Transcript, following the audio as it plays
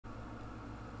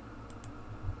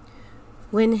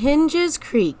When hinges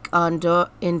creak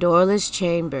in doorless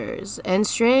chambers, and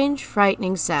strange,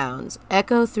 frightening sounds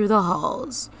echo through the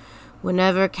halls,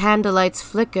 whenever candlelights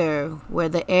flicker where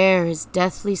the air is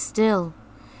deathly still,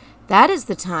 that is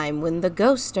the time when the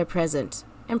ghosts are present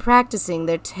and practicing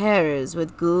their terrors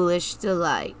with ghoulish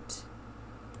delight.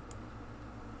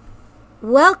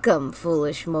 Welcome,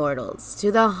 foolish mortals,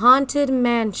 to the Haunted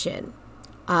Mansion.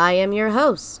 I am your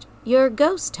host, your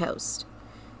ghost host.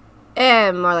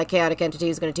 More like chaotic entity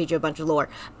who's going to teach you a bunch of lore.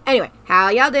 Anyway, how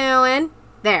y'all doing?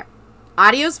 There.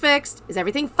 Audio's fixed. Is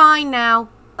everything fine now?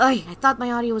 Ugh, I thought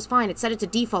my audio was fine. It set it to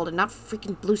default and not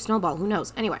freaking Blue Snowball. Who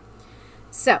knows? Anyway.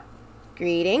 So,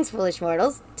 greetings, foolish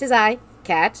mortals. 'Tis I,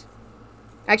 Cat.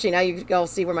 Actually, now you all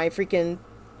see where my freaking...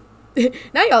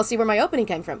 now you all see where my opening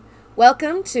came from.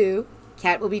 Welcome to...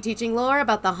 Cat will be teaching lore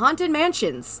about the Haunted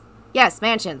Mansions. Yes,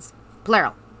 mansions.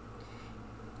 Plural.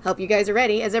 Hope you guys are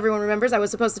ready. As everyone remembers, I was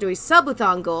supposed to do a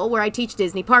Subathon goal where I teach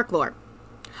Disney park lore.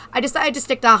 I decided to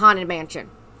stick to a Haunted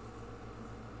Mansion.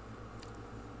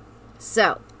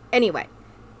 So, anyway.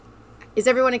 Is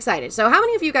everyone excited? So, how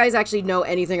many of you guys actually know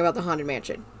anything about the Haunted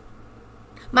Mansion?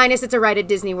 Minus it's a ride at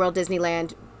Disney World,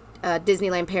 Disneyland,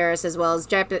 Disneyland Paris, as well as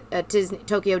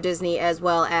Tokyo Disney, as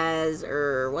well as,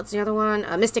 what's the other one?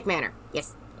 Mystic Manor.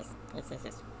 Yes.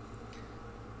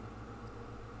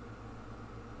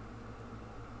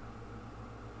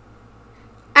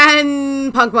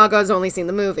 And Punk Mug has only seen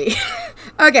the movie.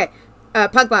 Okay,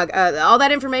 Punk Mug, all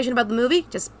that information about the movie,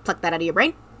 just pluck that out of your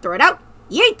brain, throw it out,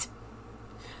 yeet!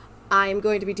 I am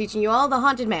going to be teaching you all the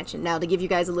Haunted Mansion. Now, to give you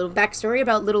guys a little backstory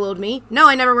about little old me, no,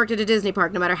 I never worked at a Disney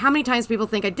park, no matter how many times people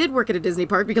think I did work at a Disney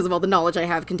park because of all the knowledge I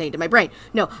have contained in my brain.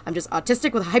 No, I'm just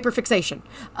autistic with hyperfixation.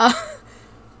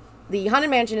 The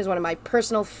Haunted Mansion is one of my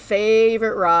personal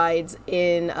favorite rides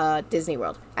in Disney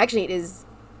World. Actually, it is...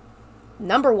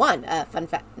 number one, fun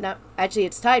fact. No, actually,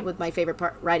 it's tied with my favorite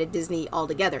ride at Disney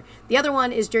altogether. The other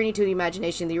one is Journey to the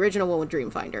Imagination, the original one with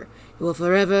Dreamfinder. It will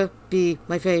forever be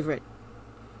my favorite.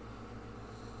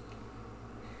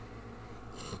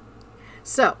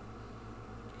 So,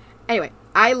 anyway,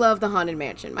 I love the Haunted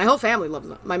Mansion. My whole family loves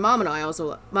it. My mom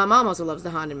also loves the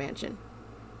Haunted Mansion.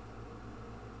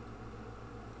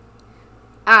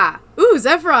 Ooh,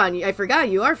 Zephron, I forgot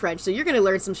you are French, so you're going to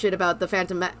learn some shit about the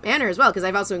Phantom Manor as well, because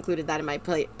I've also included that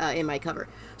in my cover.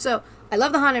 So, I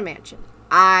love the Haunted Mansion.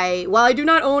 While I do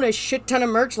not own a shit ton of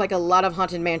merch like a lot of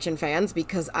Haunted Mansion fans,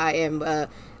 because I am,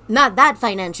 not that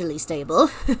financially stable,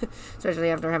 especially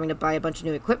after having to buy a bunch of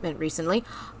new equipment recently,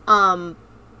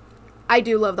 I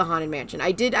do love the Haunted Mansion.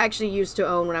 I did actually used to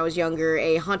own, when I was younger,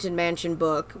 a Haunted Mansion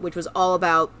book, which was all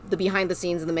about the behind the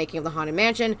scenes and the making of the Haunted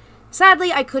Mansion.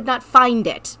 Sadly, I could not find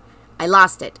it. I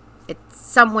lost it. It's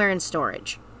somewhere in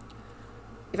storage.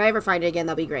 If I ever find it again,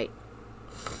 that'll be great.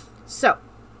 So,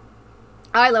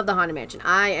 I love the Haunted Mansion.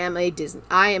 I am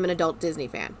an adult Disney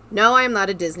fan. No, I am not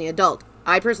a Disney adult.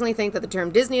 I personally think that the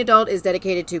term Disney adult is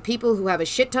dedicated to people who have a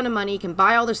shit ton of money, can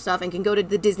buy all their stuff, and can go to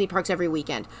the Disney parks every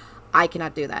weekend. I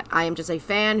cannot do that. I am just a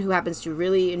fan who happens to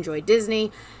really enjoy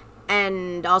Disney,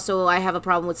 and also I have a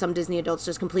problem with some Disney adults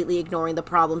just completely ignoring the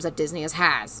problems that Disney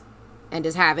has, and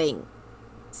is having.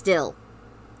 Still.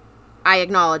 I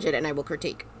acknowledge it, and I will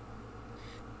critique.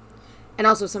 And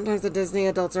also, sometimes the Disney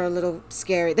adults are a little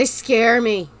scary. They scare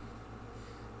me.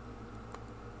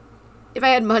 If I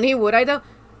had money, would I, though?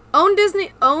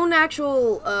 Own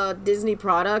actual Disney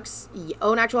products,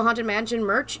 own actual Haunted Mansion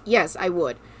merch? Yes, I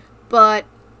would. But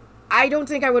I don't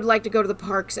think I would like to go to the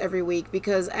parks every week,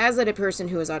 because as a person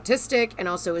who is autistic and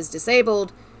also is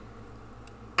disabled,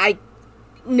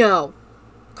 no.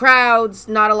 Crowds,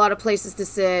 not a lot of places to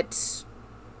sit,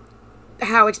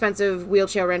 how expensive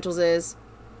wheelchair rentals is,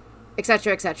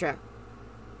 etc., etc.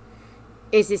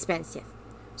 It's expensive.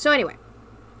 So anyway,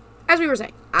 as we were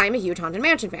saying, I'm a huge Haunted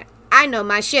Mansion fan. I know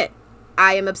my shit.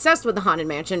 I am obsessed with the Haunted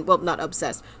Mansion. Well, not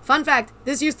obsessed. Fun fact,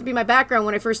 this used to be my background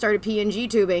when I first started PNG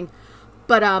tubing.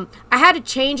 But I had to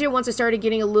change it once I started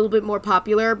getting a little bit more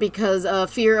popular because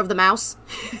of fear of the mouse.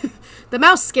 The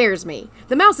mouse scares me.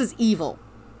 The mouse is evil.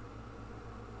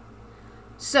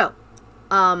 So,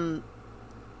 also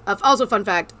fun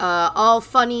fact, all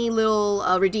funny little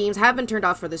redeems have been turned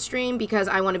off for the stream because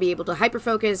I want to be able to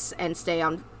hyperfocus and stay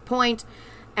on point.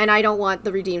 And I don't want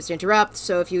the redeems to interrupt,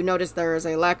 so if you notice there is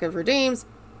a lack of redeems,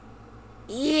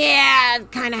 yeah,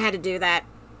 kind of had to do that.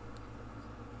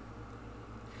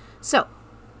 So,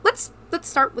 let's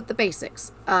start with the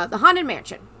basics. The Haunted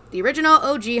Mansion. The original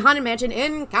OG Haunted Mansion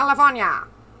in California.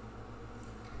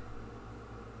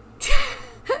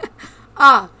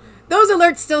 Those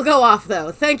alerts still go off,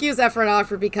 though. Thank you, Zephron,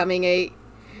 for becoming a...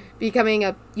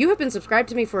 You have been subscribed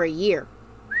to me for a year.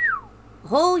 A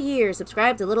whole year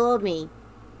subscribed to little old me.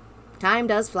 Time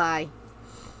does fly.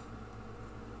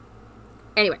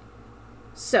 Anyway,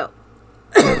 so,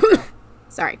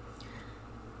 sorry.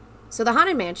 So the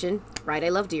Haunted Mansion, Ride I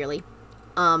Love Dearly,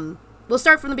 we'll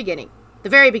start from the beginning. The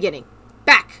very beginning.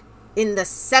 Back in the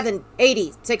 80s,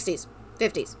 60s,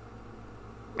 50s.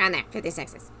 Around there, 50s,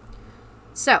 60s.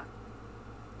 So,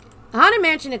 the Haunted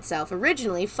Mansion itself,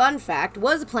 originally, fun fact,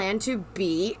 was planned to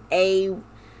be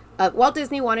Walt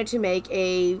Disney wanted to make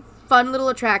a fun little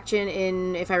attraction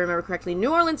in, if I remember correctly,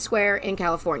 New Orleans Square in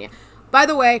California. By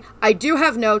the way, I do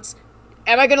have notes.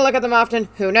 Am I going to look at them often?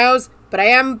 Who knows? But I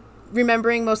am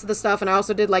remembering most of the stuff, and I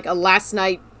also did like a last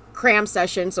night cram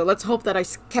session, so let's hope that I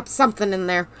kept something in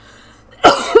there.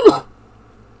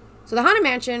 So the Haunted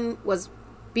Mansion was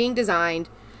being designed,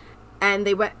 and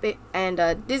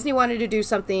Disney wanted to do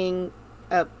something.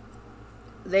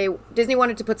 Disney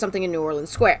wanted to put something in New Orleans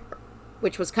Square,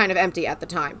 which was kind of empty at the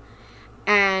time,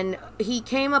 and he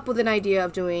came up with an idea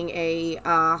of doing a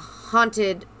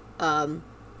haunted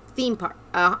theme park,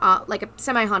 like a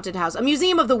semi-haunted house, a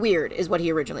museum of the weird is what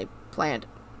he originally planned.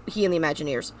 He and the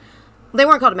Imagineers. They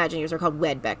weren't called Imagineers; they were called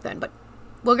WED back then, but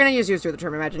we're going to use the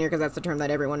term Imagineer because that's the term that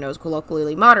everyone knows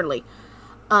colloquially, modernly.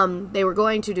 They were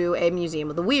going to do a museum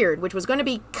of the weird, which was going to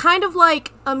be kind of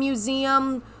like a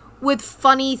museum with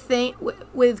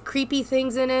with creepy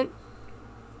things in it.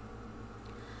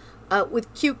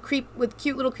 With cute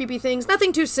little creepy things.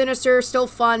 Nothing too sinister, still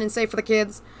fun and safe for the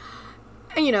kids.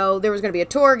 And, you know, there was going to be a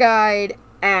tour guide,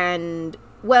 and,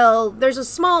 well, there's a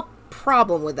small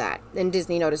problem with that, and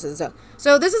Disney notices.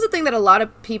 So this is a thing that a lot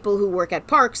of people who work at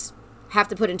parks have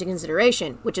to put into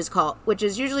consideration, which is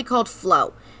usually called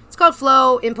flow. It's called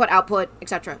flow, input, output,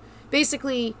 etc.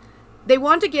 Basically, they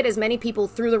want to get as many people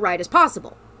through the ride as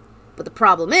possible. But the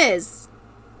problem is,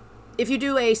 if you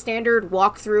do a standard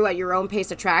walkthrough at your own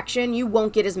pace attraction, you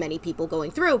won't get as many people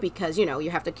going through because, you know, you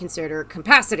have to consider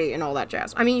capacity and all that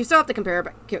jazz. I mean, you still have to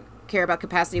care about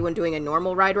capacity when doing a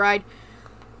normal ride,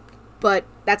 but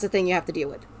that's a thing you have to deal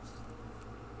with.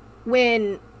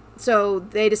 So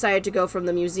they decided to go from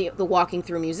the walking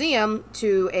through museum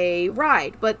to a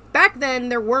ride. But back then,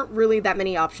 there weren't really that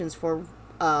many options for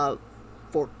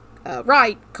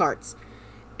ride carts.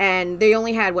 And they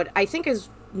only had what I think is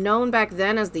known back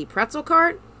then as the pretzel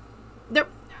cart.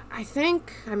 I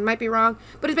think, I might be wrong,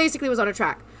 but it basically was on a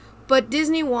track. But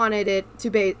Disney wanted it to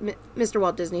Mr.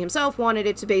 Walt Disney himself wanted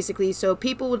it to basically so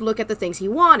people would look at the things he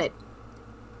wanted.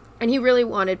 And he really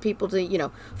wanted people to, you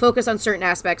know, focus on certain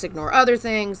aspects, ignore other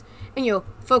things, and, you know,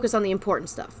 focus on the important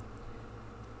stuff.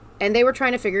 And they were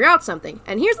trying to figure out something.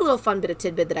 And here's a little fun bit of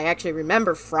tidbit that I actually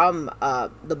remember from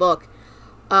the book.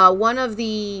 One of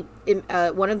the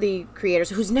creators,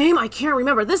 whose name I can't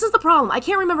remember. This is the problem. I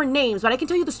can't remember names, but I can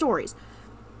tell you the stories.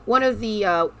 One of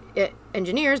the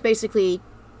engineers basically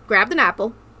grabbed an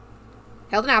apple,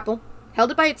 held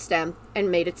it by its stem, and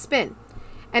made it spin.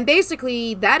 And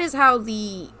basically, that is how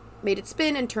made it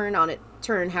spin and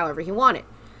turn however he wanted.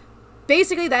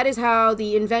 Basically, that is how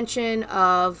the invention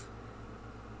of...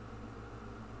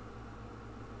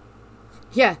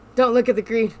 Yeah, don't look at the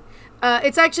green.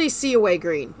 It's actually see away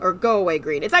green, or go away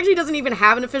green. It actually doesn't even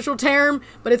have an official term,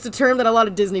 but it's a term that a lot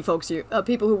of Disney folks use,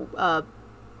 people who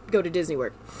go to Disney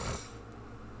World.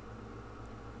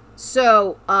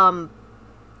 So,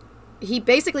 he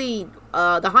basically,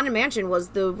 the Haunted Mansion was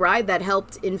the ride that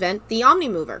helped invent the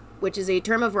Omnimover, which is a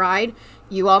term of ride.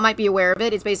 You all might be aware of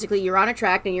it. It's basically you're on a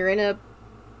track and you're in a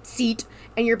seat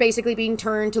and you're basically being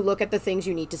turned to look at the things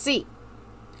you need to see.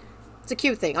 It's a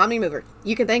cute thing, Omnimover.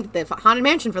 You can thank the Haunted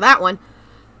Mansion for that one.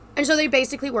 And so they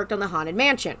basically worked on the Haunted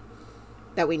Mansion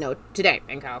that we know today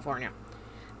in California.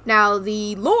 Now,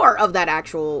 the lore of that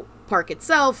actual park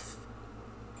itself,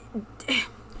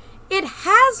 it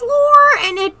has lore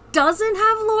and it doesn't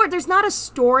have lore. There's not a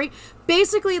story.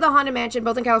 Basically, the Haunted Mansion,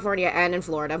 both in California and in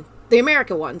Florida, the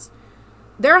American ones,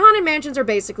 their Haunted Mansions are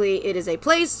basically, it is a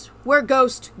place where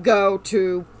ghosts go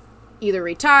to either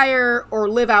retire or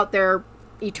live out their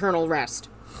eternal rest.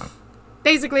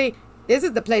 Basically, this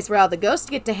is the place where all the ghosts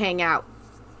get to hang out.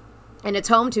 And it's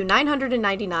home to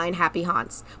 999 happy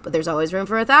haunts. But there's always room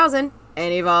for 1,000.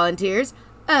 Any volunteers?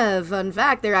 Fun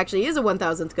fact, there actually is a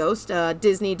 1,000th ghost.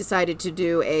 Disney decided to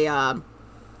do on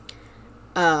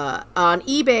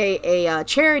eBay a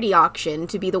charity auction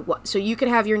to be so you could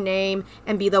have your name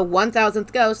and be the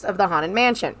 1,000th ghost of the Haunted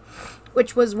Mansion,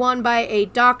 which was won by a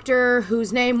doctor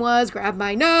whose name was, grab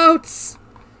my notes.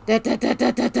 Notes.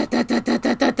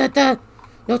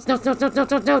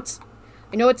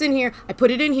 I know it's in here. I put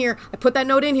it in here. I put that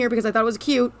note in here because I thought it was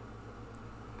cute.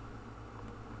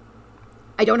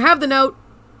 I don't have the note.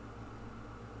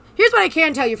 Here's what I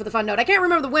can tell you for the fun note. I can't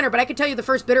remember the winner, but I can tell you the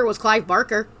first bidder was Clive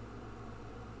Barker.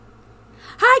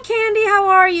 Hi, Candy. How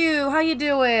are you? How you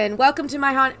doing? Welcome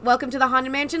to welcome to the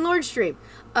Haunted Mansion Lord stream.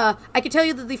 I can tell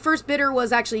you that the first bidder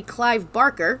was actually Clive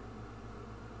Barker.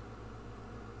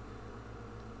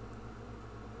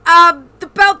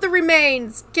 About the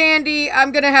remains, Candy,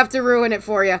 I'm gonna have to ruin it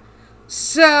for you.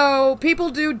 So, people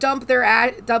do dump their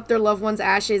loved ones'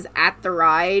 ashes at the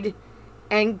ride,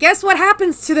 and guess what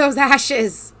happens to those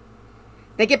ashes?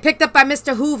 They get picked up by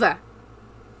Mr. Hoover.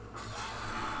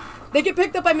 They get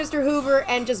picked up by Mr. Hoover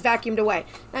and just vacuumed away.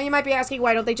 Now, you might be asking,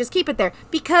 why don't they just keep it there?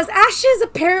 Because ashes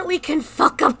apparently can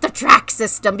fuck up the track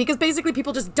system, because basically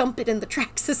people just dump it in the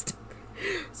track system.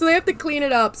 So they have to clean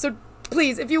it up. So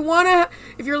please, if your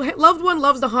loved one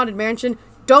loves the Haunted Mansion,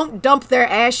 don't dump their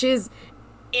ashes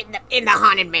in the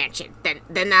Haunted Mansion.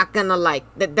 They're not gonna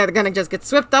they're gonna just get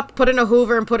swept up, put in a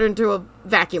Hoover, and put into a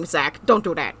vacuum sack. Don't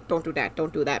do that. Don't do that.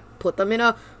 Don't do that. Put them in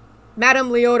a Madame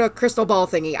Leota crystal ball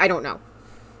thingy. I don't know.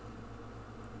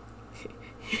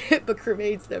 But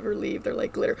cremains never leave. They're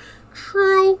like glitter.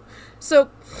 True. So,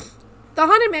 the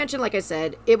Haunted Mansion, like I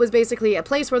said, it was basically a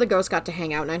place where the ghosts got to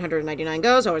hang out. 999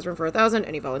 ghosts, always room for 1,000.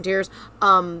 Any volunteers?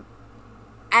 And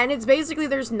it's basically,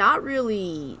 there's not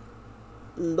really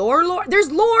lore. There's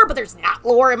lore, but there's not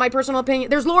lore, in my personal opinion.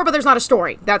 There's lore, but there's not a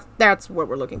story. That's what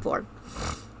we're looking for.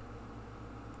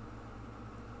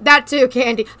 That too,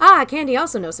 Candy. Candy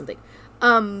also knows something.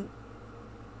 The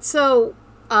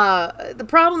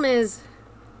problem is...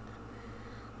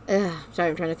 sorry,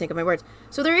 I'm trying to think of my words.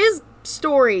 So there is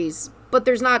stories, but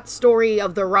there's not story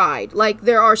of the ride. Like,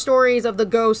 there are stories of the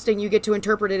ghost, and you get to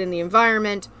interpret it in the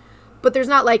environment, but there's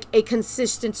not, like, a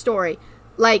consistent story.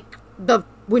 Like the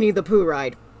Winnie the Pooh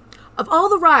ride. Of all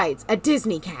the rides at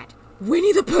Disney Cat,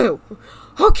 Winnie the Pooh.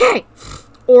 Okay.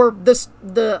 Or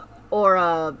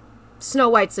Snow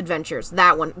White's Adventures.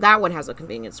 That one has a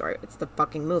convenient story. It's the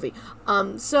fucking movie.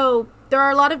 So there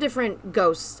are a lot of different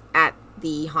ghosts at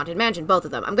the Haunted Mansion, both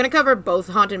of them. I'm going to cover both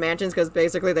Haunted Mansions because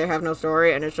basically they have no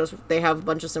story and it's just they have a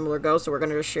bunch of similar ghosts, so we're going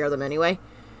to just share them anyway.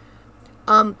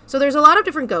 So there's a lot of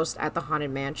different ghosts at the Haunted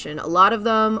Mansion. A lot of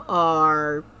them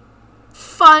are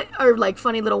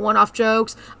funny little one-off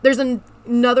jokes. There's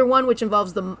another one which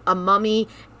involves a mummy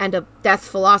and a death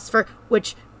philosopher,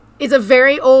 which is a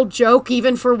very old joke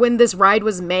even for when this ride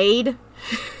was made.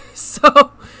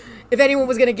 So if anyone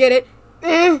was going to get it,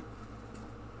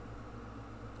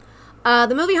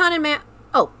 the movie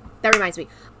that reminds me.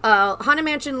 Haunted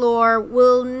Mansion lore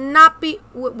will not be...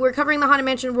 We're covering the Haunted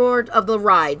Mansion lore of the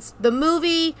rides. The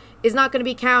movie is not going to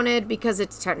be counted because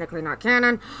it's technically not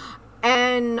canon.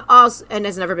 And has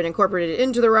never been incorporated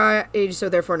into the ride, so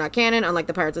therefore not canon, unlike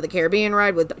the Pirates of the Caribbean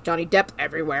ride with Johnny Depp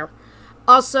everywhere.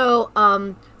 Also,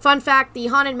 fun fact, the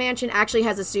Haunted Mansion actually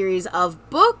has a series of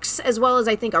books, as well as,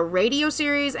 I think, a radio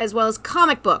series, as well as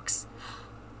comic books.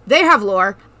 They have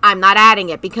lore. I'm not adding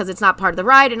it because it's not part of the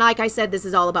ride, and like I said, this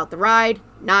is all about the ride,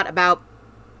 not about...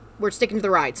 We're sticking to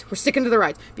the rides. We're sticking to the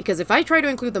rides. Because if I try to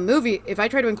include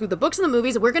the books and the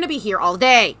movies, we're going to be here all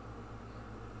day.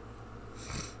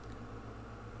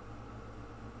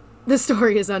 The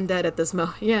story is undead at this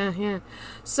moment. Yeah.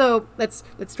 So, let's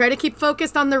try to keep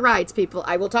focused on the rides, people.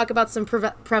 I will talk about some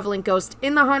prevalent ghosts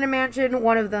in the Haunted Mansion.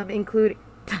 One of them including...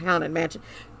 The Haunted Mansion.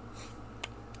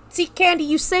 See, Candy,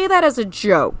 you say that as a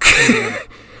joke.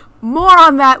 More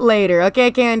on that later,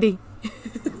 okay, Candy?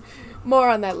 More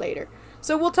on that later.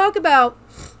 So we'll talk about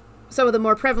some of the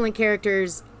more prevalent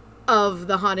characters of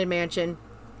the Haunted Mansion.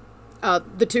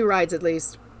 The two rides, at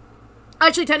least.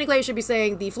 Actually, technically, I should be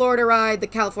saying the Florida ride, the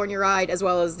California ride, as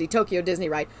well as the Tokyo Disney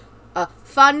ride.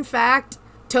 Fun fact,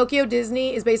 Tokyo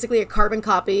Disney is basically a carbon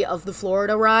copy of the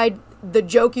Florida ride. The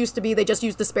joke used to be they just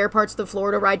used the spare parts of the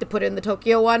Florida ride to put in the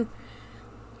Tokyo one.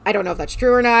 I don't know if that's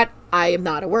true or not. I am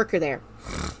not a worker there.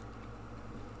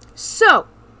 So,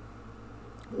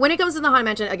 when it comes to the Haunted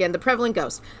Mansion, again, the prevalent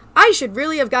ghosts. I should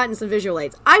really have gotten some visual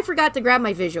aids. I forgot to grab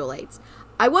my visual aids.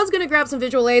 I was going to grab some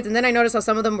visual aids, and then I noticed how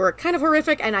some of them were kind of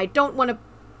horrific, and I don't want to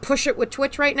push it with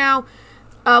Twitch right now.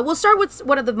 We'll start with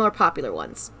one of the more popular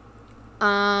ones.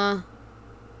 Oh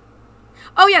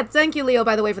yeah, thank you, Leo,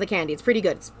 by the way, for the candy. It's pretty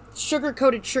good. It's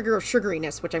sugar-coated sugar of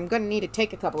sugariness, which I'm going to need to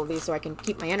take a couple of these so I can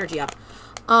keep my energy up.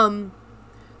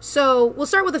 So, we'll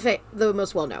start with the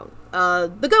most well-known.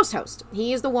 The Ghost Host.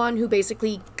 He is the one who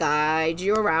basically guides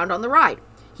you around on the ride.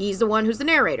 He's the one who's the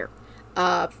narrator.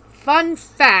 Fun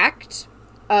fact,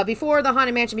 before the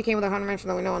Haunted Mansion became the Haunted Mansion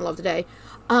that we know and love today,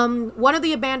 one of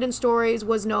the abandoned stories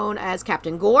was known as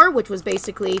Captain Gore, which was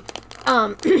basically,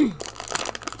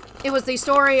 it was the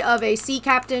story of a sea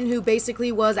captain who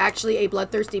basically was actually a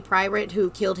bloodthirsty pirate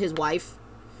who killed his wife.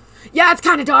 Yeah, it's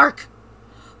kind of dark.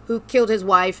 who killed his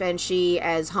wife, and she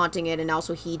as haunting it, and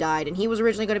also he died, and he was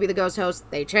originally going to be the ghost host.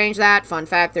 They changed that. Fun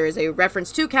fact, there is a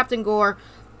reference to Captain Gore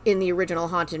in the original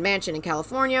Haunted Mansion in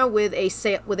California with a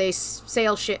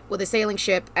sailing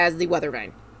ship as the weather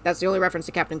vane. That's the only reference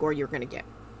to Captain Gore you're going to get.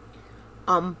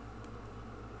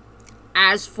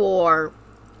 As for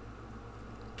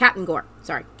Captain Gore.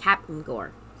 Sorry.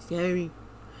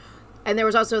 And there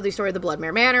was also the story of the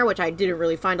Bloodmere Manor, which I didn't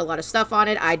really find a lot of stuff on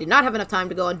it. I did not have enough time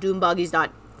to go on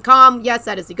doombuggies.com. Yes,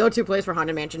 that is the go-to place for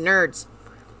Haunted Mansion nerds.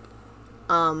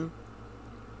 But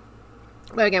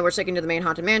again, we're sticking to the main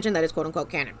Haunted Mansion that is quote-unquote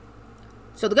canon.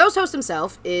 So the ghost host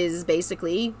himself is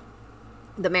basically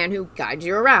the man who guides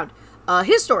you around.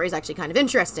 His story is actually kind of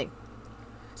interesting.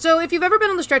 So if you've ever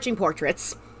been on the stretching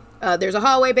portraits, there's a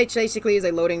hallway, which basically is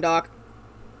a loading dock,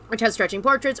 which has stretching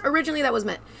portraits. Originally, that was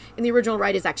meant, in the original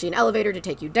ride, is actually an elevator to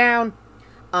take you down.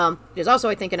 It is also,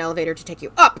 I think, an elevator to take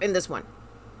you up in this one.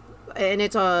 And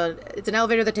it's an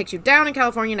elevator that takes you down in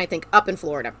California, and I think up in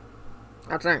Florida.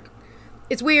 I think.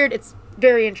 It's weird. It's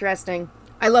very interesting.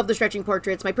 I love the stretching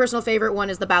portraits. My personal favorite one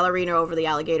is the ballerina over the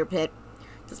alligator pit.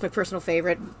 That's my personal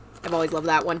favorite. I've always loved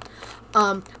that one.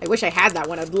 I wish I had that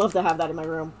one. I'd love to have that in my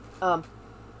room. The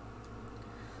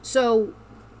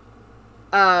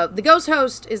ghost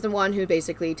host is the one who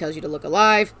basically tells you to look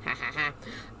alive,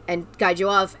 and guide you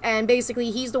off. And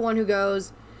basically, he's the one who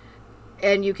goes,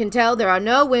 and you can tell there are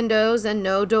no windows and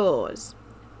no doors.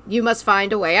 You must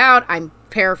find a way out. I'm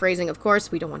paraphrasing, of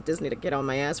course. We don't want Disney to get on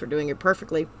my ass. We're doing it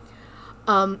perfectly.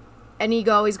 And he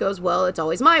always goes, well, it's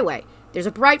always my way. There's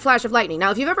a bright flash of lightning.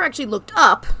 Now, if you've ever actually looked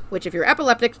up, which if you're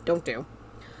epileptic, don't do,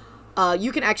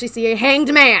 you can actually see a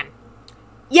hanged man.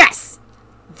 Yes!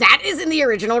 That is in the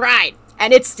original ride.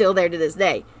 And it's still there to this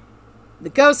day. The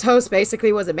ghost host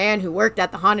basically was a man who worked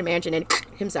at the Haunted Mansion and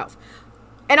himself.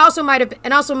 And also might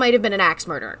have been an axe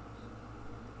murderer.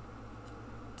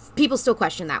 People still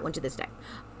question that one to this day.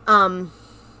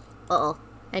 Uh-oh.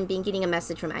 I'm getting a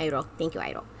message from Airo. Thank you,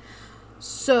 Airo.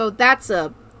 So that's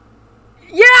a...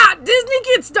 Yeah! Disney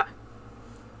gets...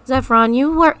 Zephron,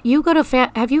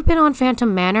 have you been on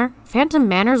Phantom Manor? Phantom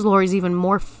Manor's lore is even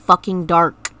more fucking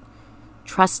dark.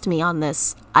 Trust me on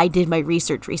this. I did my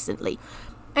research recently.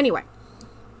 Anyway.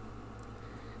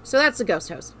 So that's the ghost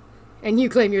host. And you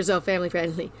claim yourself family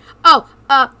friendly.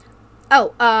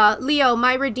 Leo,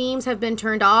 my redeems have been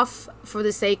turned off for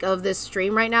the sake of this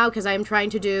stream right now because I'm trying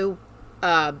to do,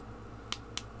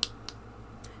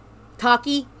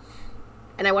 talkie,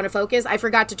 and I want to focus. I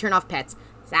forgot to turn off pets.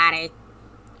 Sorry.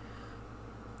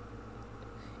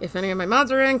 If any of my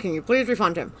mods are in, can you please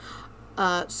refund him?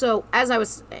 So, as I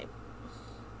was saying...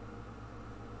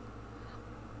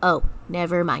 Oh,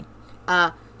 never mind.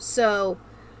 So,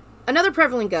 another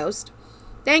prevalent ghost.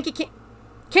 Thank you,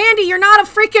 Candy, you're not a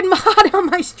freaking mod on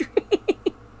my stream.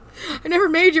 I never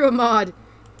made you a mod.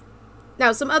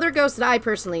 Now, some other ghosts that I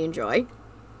personally enjoy.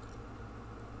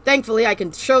 Thankfully, I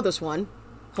can show this one.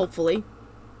 Hopefully.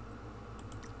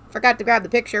 Forgot to grab the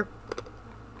picture.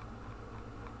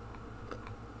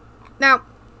 Now,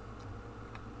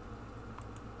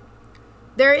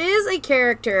 there is a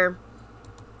character...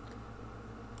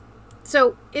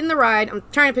 So, in the ride, I'm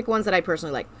trying to pick ones that I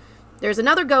personally like. There's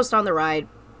another ghost on the ride,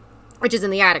 which is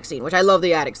in the attic scene, which I love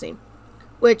the attic scene,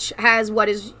 which has what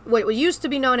used to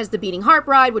be known as the Beating Heart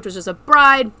Bride, which was just a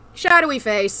bride, shadowy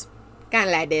face, kind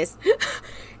of like this,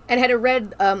 and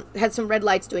had some red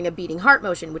lights doing a beating heart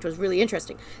motion, which was really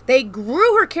interesting. They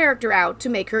grew her character out to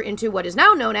make her into what is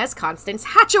now known as Constance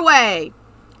Hatchaway.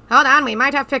 Hold on, we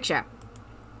might have picture.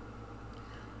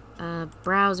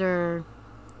 Browser.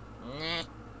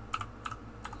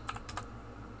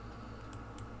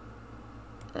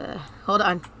 Hold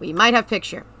on. We might have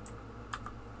picture.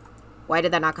 Why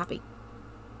did that not copy?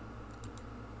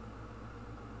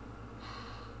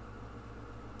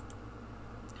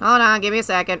 Hold on. Give me a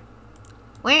second.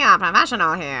 We are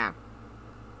professional here.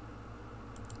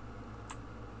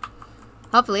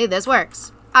 Hopefully this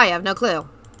works. I have no clue.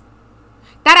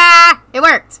 Ta-da! It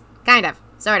worked. Kind of.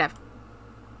 Sort of.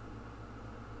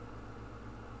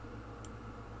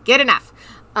 Good enough.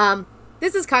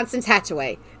 This is Constance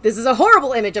Hatchaway. This is a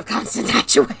horrible image of Constance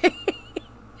Hatchaway.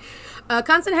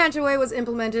 Constance Hatchaway was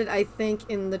implemented, I think,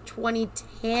 in the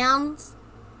 2010s.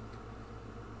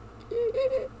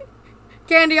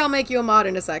 Candy, I'll make you a mod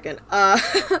in a second.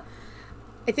 I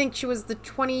think she was the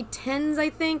 2010s, I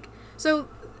think. So,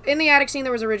 in the attic scene,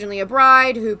 there was originally a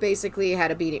bride who basically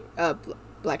had a beating,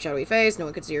 black shadowy face. No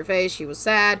one could see her face. She was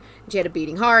sad. And she had a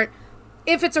beating heart.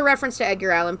 If it's a reference to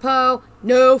Edgar Allan Poe,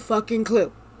 no fucking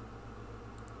clue.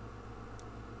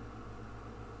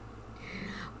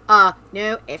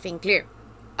 No effing clue.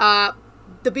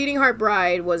 the Beating Heart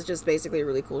Bride was just basically a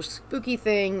really cool spooky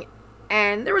thing,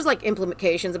 and there was like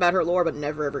implications about her lore, but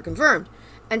never ever confirmed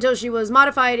until she was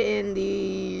modified in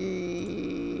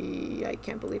the, I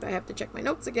can't believe I have to check my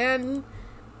notes again,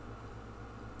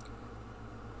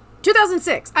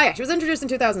 2006. Oh yeah, she was introduced in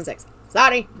 2006.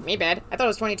 Sorry, me bad. I thought it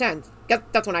was 2010. Guess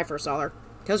that's when I first saw her.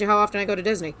 Tells you how often I go to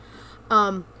Disney.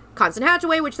 Constance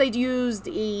Hatchaway, which they used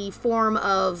a form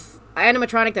of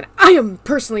animatronic that I am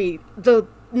personally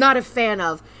not a fan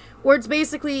of, where it's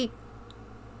basically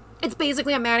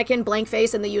a mannequin, blank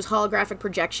face, and they use holographic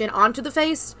projection onto the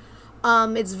face.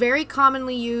 It's very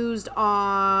commonly used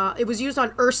on, it was used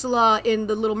on Ursula in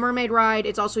the Little Mermaid ride.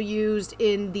 It's also used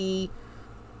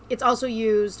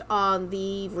on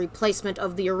the replacement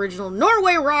of the original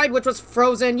Norway ride, which was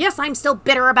Frozen. Yes, I'm still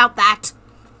bitter about that.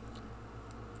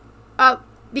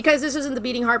 Because this isn't the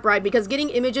Beating Heart Bride, because getting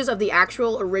images of the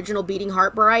actual original Beating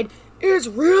Heart Bride is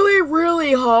really,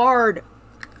 really hard.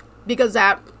 Because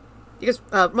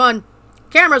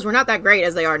cameras were not that great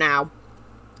as they are now.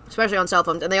 Especially on cell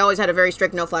phones, and they always had a very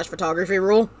strict no flash photography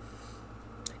rule.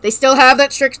 They still have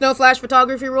that strict no flash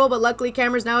photography rule, but luckily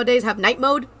cameras nowadays have night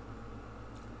mode.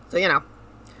 So, you know,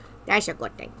 that's a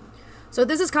good thing. So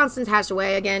this is Constance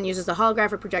Hatchaway, again, uses the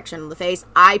holographic projection on the face.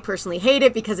 I personally hate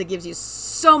it because it gives you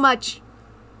so much.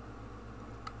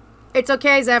 It's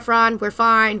okay, Zephron, we're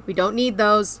fine. We don't need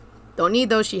those. Don't need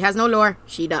those. She has no lore.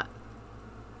 She does.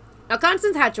 Now,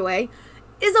 Constance Hatchaway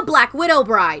is a Black Widow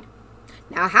bride.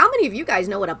 Now, how many of you guys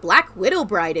know what a Black Widow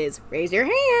bride is? Raise your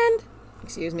hand.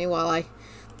 Excuse me while I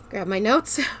grab my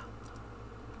notes.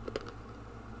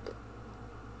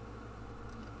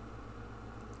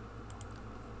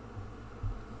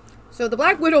 So the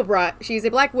Black Widow bride, she's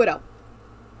a Black Widow.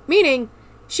 Meaning,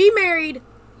 she married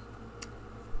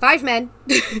 5 men.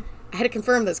 I had to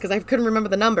confirm this because I couldn't remember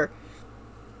the number.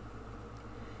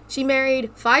 She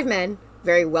married 5 men,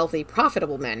 very wealthy,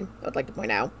 profitable men, I'd like to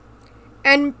point out,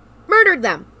 and murdered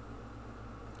them.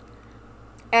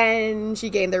 And she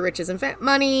gained their riches and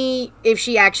money. If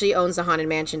she actually owns the Haunted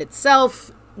Mansion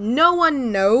itself, no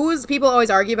one knows. People always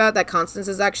argue about that Constance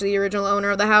is actually the original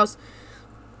owner of the house.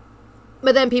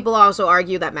 But then people also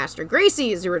argue that Master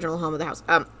Gracie is the original home of the house.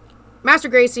 Master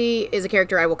Gracie is a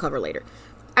character I will cover later.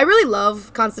 I really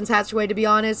love Constance Hatchaway, to be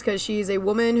honest, because she's a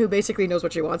woman who basically knows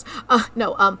what she wants.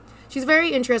 She's a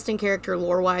very interesting character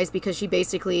lore-wise because she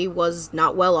basically was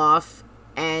not well off,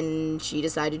 and she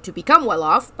decided to become well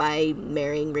off by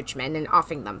marrying rich men and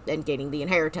offing them and gaining the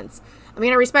inheritance. I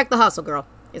mean, I respect the hustle, girl.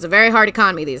 It's a very hard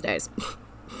economy these days.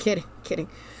 Kidding.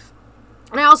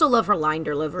 And I also love her line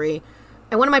delivery.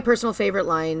 And one of my personal favorite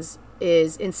lines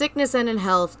is, "In sickness and in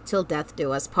health, till death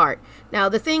do us part." Now,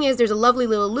 the thing is, there's a lovely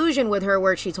little illusion with her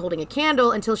where she's holding a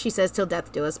candle until she says, "Till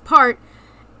death do us part,"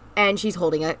 and she's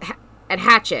holding a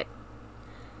hatchet.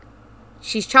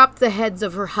 She's chopped the heads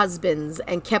of her husbands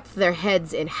and kept their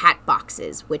heads in hat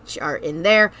boxes, which are in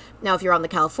there. Now, if you're on the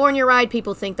California ride,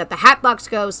 people think that the Hatbox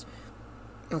Ghost,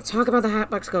 I'll talk about the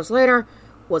Hatbox Ghost later,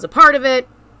 was a part of it,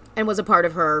 and was a part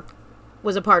of her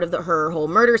whole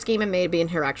murder scheme and maybe in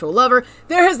her actual lover.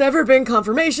 There has never been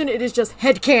confirmation. It is just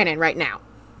headcanon right now,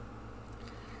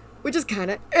 which is kind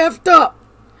of effed up.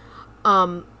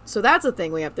 So that's a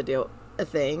thing we have to do.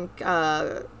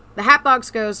 The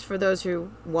Hatbox Ghost, for those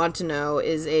who want to know,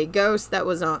 is a ghost that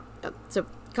was on. So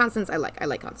Constance, I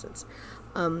like Constance.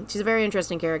 She's a very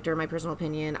interesting character, in my personal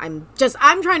opinion. I'm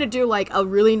trying to do like a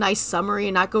really nice summary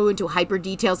and not go into hyper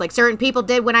details like certain people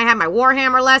did when I had my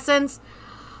Warhammer lessons.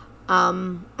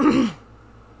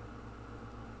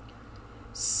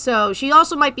 So she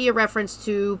also might be a reference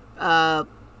to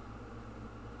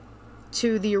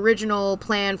the original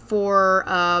plan for,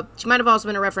 she might have also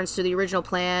been a reference to the original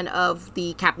plan of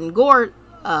the Captain Gore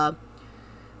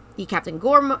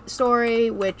story,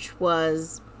 which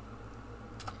was,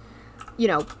 you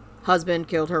know, husband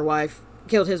killed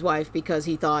his wife because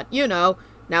he thought, you know,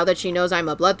 now that she knows I'm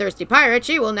a bloodthirsty pirate,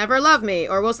 she will never love me,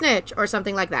 or will snitch, or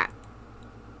something like that.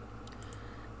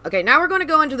 Okay, now we're going to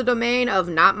go into the domain of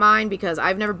not mine, because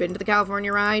I've never been to the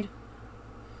California ride.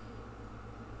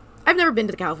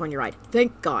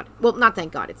 Thank God. Well, not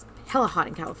thank God. It's hella hot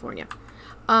in California.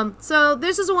 So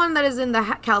this is the one that is in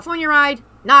the California ride,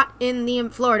 not in the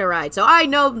Florida ride. So I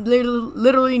know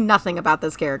literally nothing about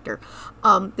this character.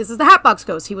 This is the Hatbox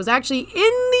Ghost. He was actually in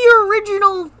the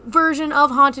original version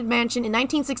of Haunted Mansion in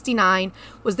 1969.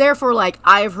 Was there for, like,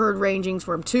 I have heard rangings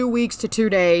from 2 weeks to 2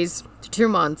 days to 2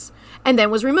 months. And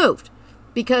then was removed.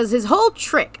 Because his whole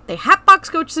trick, the Hatbox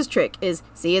Ghost's trick, is,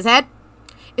 see his head?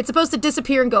 It's supposed to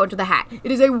disappear and go into the hat.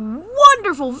 It is a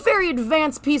wonderful, very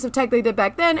advanced piece of tech they did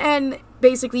back then, and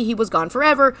basically he was gone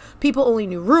forever. People only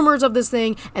knew rumors of this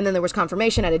thing, and then there was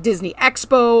confirmation at a Disney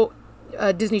Expo,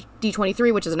 Disney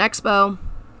D23, which is an expo.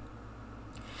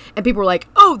 And people were like,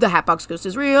 oh, the Hatbox Ghost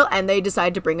is real, and they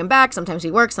decided to bring him back. Sometimes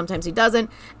he works, sometimes he doesn't.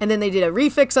 And then they did a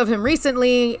refix of him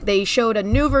recently. They showed a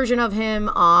new version of him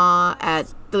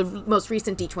at the most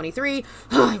recent D23.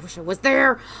 I wish I was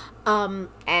there.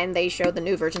 And they showed the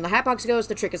new version of the Hatbox Ghost.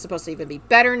 The trick is supposed to even be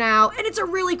better now, and it's a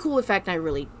really cool effect, and I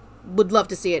really would love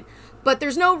to see it. But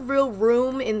there's no real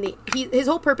room in the... his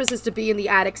whole purpose is to be in the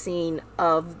attic scene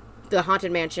of the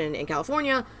Haunted Mansion in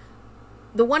California.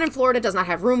 The one in Florida does not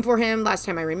have room for him, last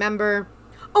time I remember.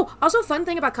 Oh, also fun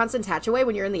thing about Constance Hatchaway,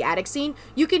 when you're in the attic scene,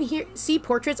 you can see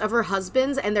portraits of her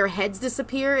husbands and their heads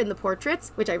disappear in the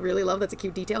portraits, which I really love. That's a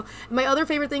cute detail. And my other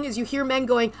favorite thing is you hear men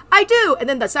going, I do! And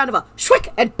then the sound of a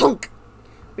shwick and punk,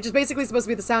 which is basically supposed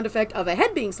to be the sound effect of a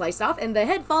head being sliced off and the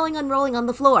head falling and rolling on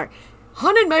the floor.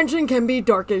 Haunted Mansion can be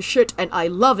dark as shit, and I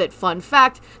love it. Fun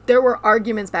fact, there were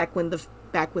arguments back when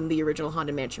the original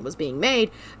Haunted Mansion was being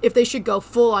made, if they should go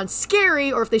full on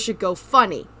scary or if they should go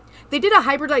funny. They did a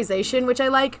hybridization, which I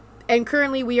like, and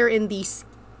currently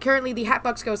the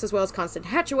Hatbox Ghost as well as Constance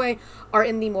Hatchaway are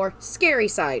in the more scary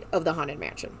side of the Haunted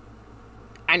Mansion.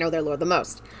 I know their lore the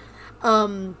most.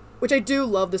 Which I do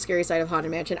love the scary side of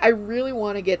Haunted Mansion. I really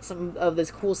want to get some of this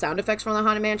cool sound effects from the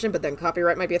Haunted Mansion, but then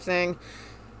copyright might be a thing.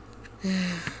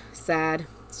 Sad.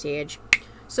 Sage.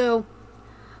 So,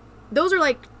 those are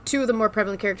like two of the more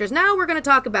prevalent characters. Now we're going to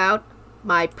talk about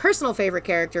my personal favorite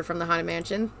character from the Haunted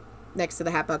Mansion, next to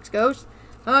the Hatbox Ghost.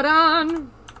 Hold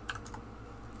on.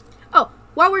 Oh,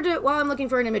 while I'm looking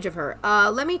for an image of her,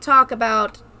 let me talk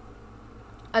about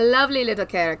a lovely little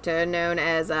character known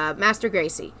as Master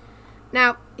Gracie.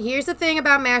 Now, here's the thing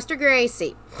about Master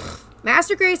Gracie.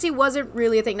 Master Gracie wasn't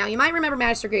really a thing. Now, you might remember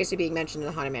Master Gracie being mentioned in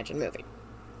the Haunted Mansion movie.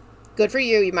 Good for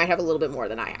you. You might have a little bit more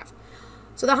than I have.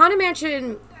 So the Haunted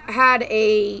Mansion had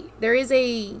there's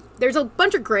a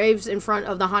bunch of graves in front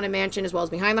of the Haunted Mansion as well as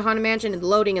behind the Haunted Mansion and the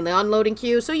loading and the unloading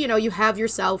queue. So, you know, you have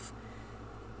yourself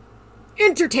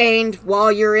entertained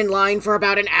while you're in line for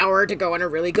about an hour to go on a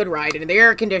really good ride in the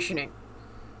air conditioning.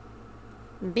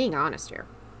 I'm being honest here.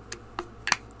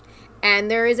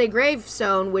 And there is a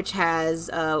gravestone which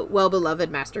has well-beloved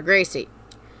Master Gracie.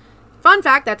 Fun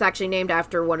fact, that's actually named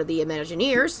after one of the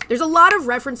Imagineers. There's a lot of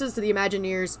references to the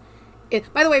Imagineers.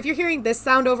 By the way, if you're hearing this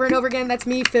sound over and over again, that's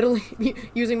me fiddling,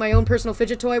 using my own personal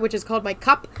fidget toy, which is called my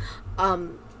cup.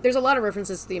 There's a lot of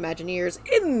references to the Imagineers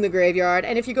in the graveyard.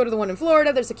 And if you go to the one in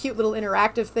Florida, there's a cute little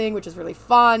interactive thing, which is really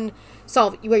fun.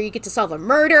 Where you get to solve a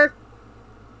murder.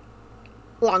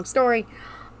 Long story.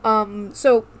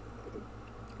 So,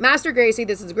 Master Gracie,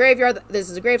 this is a graveyard. This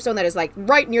is a gravestone that is like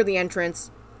right near the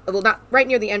entrance. Well, not right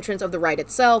near the entrance of the ride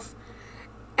itself.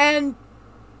 And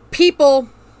people...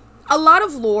 A lot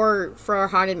of lore for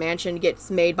Haunted Mansion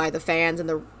gets made by the fans and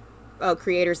the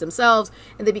creators themselves,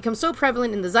 and they become so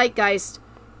prevalent in the zeitgeist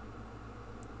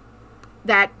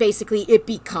that basically it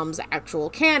becomes actual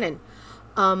canon.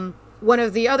 One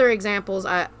of the other examples,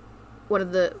 one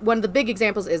of the big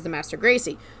examples is the Master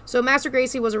Gracie. So Master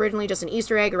Gracie was originally just an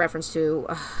Easter egg, a reference to,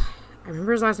 I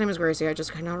remember his last name was Gracie, I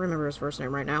just cannot remember his first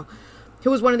name right now, who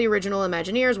was one of the original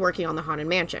Imagineers working on the Haunted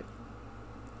Mansion.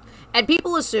 And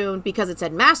people assumed, because it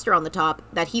said master on the top,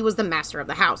 that he was the master of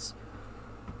the house.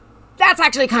 That's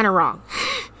actually kind of wrong.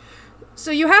 So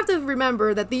you have to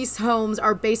remember that these homes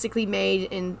are basically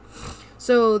made in...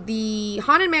 So the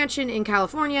Haunted Mansion in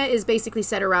California is basically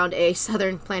set around a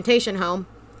southern plantation home.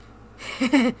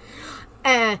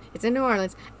 It's in New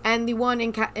Orleans. And the one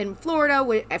in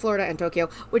Florida, Florida and Tokyo,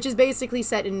 which is basically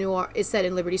set in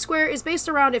Liberty Square, is based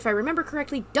around, if I remember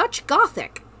correctly, Dutch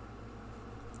Gothic.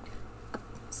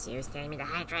 Siri's telling me to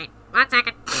hydrate. 1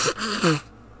 second.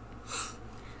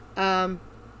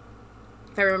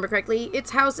 If I remember correctly,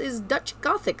 its house is Dutch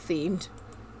Gothic themed.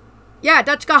 Yeah,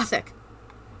 Dutch Gothic.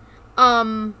 If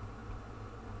I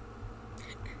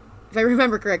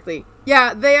remember correctly.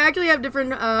 Yeah, they actually have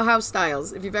different house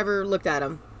styles, if you've ever looked at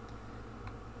them.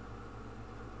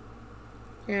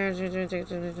 Yeah,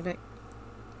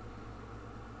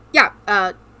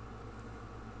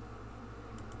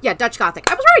 yeah, Dutch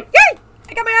Gothic. I was right! Yay!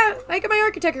 I got my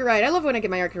architecture right. I love when I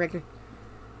get my architecture.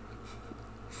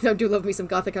 I do love me some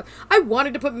Gothic. I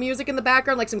wanted to put music in the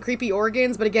background, like some creepy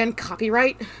organs, but again,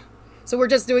 copyright. So we're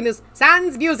just doing this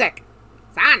sans music.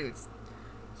 Sans.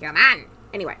 Human.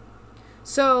 Anyway.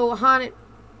 So,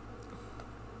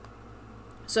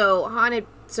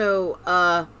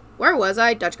 where was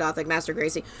I? Dutch Gothic, Master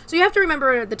Gracie. So you have to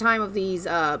remember the time of these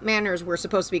manors were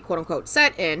supposed to be quote-unquote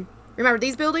set in. Remember,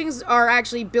 these buildings are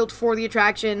actually built for the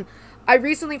attraction I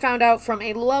recently found out from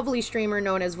a lovely streamer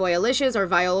known as Voyalicious or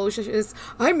Violicious.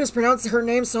 I mispronounce her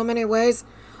name so many ways.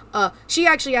 She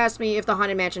actually asked me if the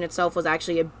Haunted Mansion itself was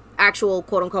actually an actual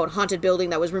quote-unquote haunted building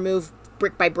that was removed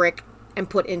brick by brick and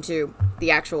put into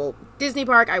the actual Disney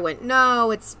park. I went,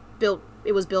 no, it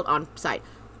was built on site.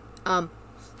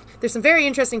 There's some very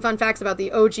interesting fun facts about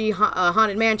the OG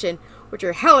Haunted Mansion, which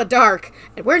are hella dark,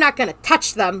 and we're not gonna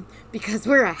touch them because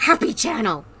we're a happy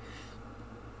channel.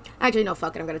 Actually, no,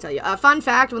 fuck it, I'm gonna tell you. Fun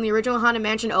fact, when the original Haunted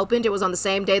Mansion opened, it was on the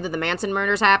same day that the Manson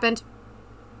murders happened.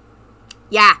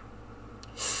 Yeah.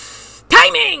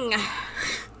 Timing!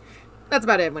 That's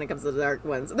about it when it comes to the dark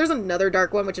ones. There's another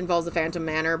dark one which involves the Phantom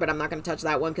Manor, but I'm not gonna touch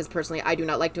that one because personally I do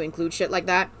not like to include shit like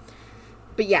that.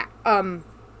 But yeah,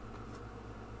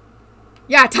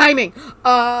 yeah, timing.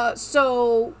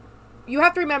 So you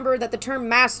have to remember that the term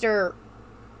master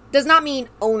does not mean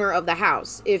owner of the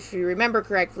house. If you remember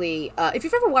correctly, if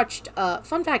you've ever watched,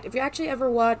 fun fact, if you actually ever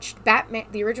watched Batman,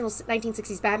 the original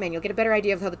 1960s Batman, you'll get a better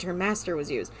idea of how the term master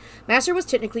was used. Master was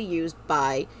technically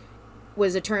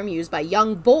was a term used by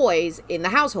young boys in the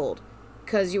household,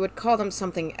 because you would call them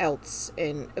something else,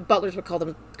 and butlers would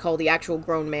call the actual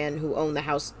grown man who owned the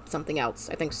house something else,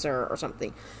 I think sir or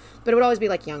something. But it would always be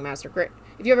like young master.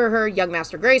 If you ever heard young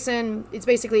Master Grayson, it's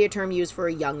basically a term used for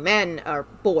young men, or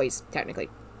boys, technically.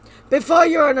 Before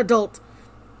you're an adult.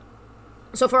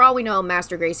 So for all we know,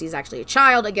 Master Gracie is actually a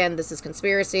child. Again, this is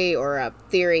conspiracy or a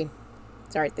theory.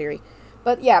 Sorry, theory.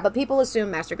 But yeah, but people assume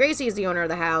Master Gracie is the owner of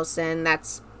the house, and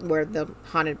that's where the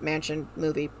Haunted Mansion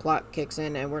movie plot kicks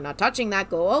in, and we're not touching that.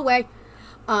 Go away.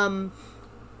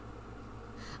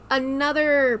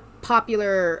 Another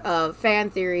popular fan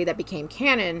theory that became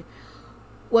canon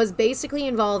was basically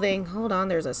involving... Hold on,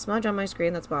 there's a smudge on my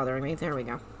screen that's bothering me. There we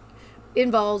go.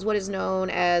 Involves what is known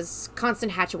as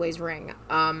Constance Hatchaway's ring.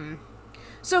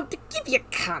 So, to give you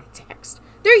context,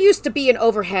 there used to be an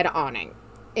overhead awning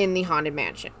in the Haunted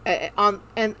Mansion, on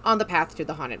the path to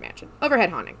the Haunted Mansion.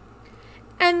 Overhead awning.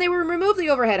 And they would remove the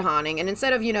overhead awning, and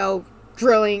instead of,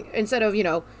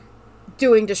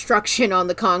 doing destruction on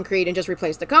the concrete and just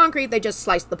replace the concrete, they just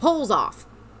sliced the poles off.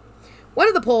 One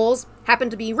of the poles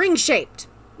happened to be ring-shaped,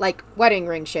 like wedding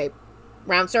ring shape.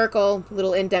 Round circle,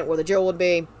 little indent where the jewel would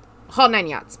be, whole 9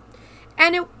 yards.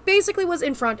 And it basically was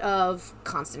in front of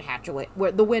Constance Hatchaway,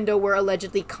 where the window where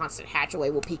allegedly Constance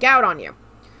Hatchaway will peek out on you.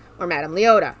 Or Madame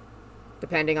Leota,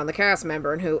 depending on the cast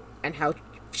member and how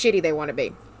shitty they want to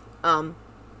be. And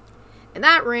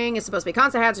that ring is supposed to be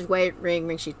Constance Hatchaway's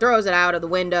ring. She throws it out of the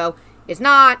window. It's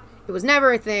not. It was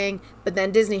never a thing. But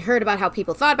then Disney heard about how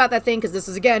people thought about that thing, because this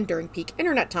is, again, during peak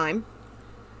internet time.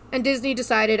 And Disney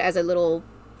decided, as a little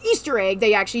Easter egg,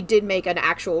 they actually did make an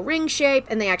actual ring shape,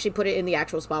 and they actually put it in the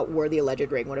actual spot where the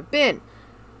alleged ring would have been.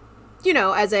 You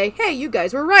know, as a, hey, you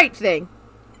guys were right thing.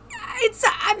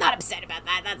 I'm not upset about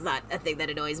that. That's not a thing that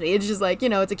annoys me. It's just like,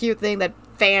 it's a cute thing that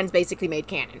fans basically made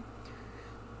canon.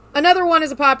 Another one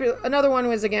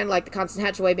was, again, like the Constance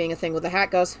Hatchaway being a thing with the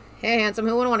hat goes, hey, handsome,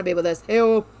 who wouldn't want to be with us?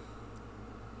 Hey-oh.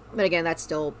 But again, that's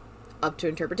still up to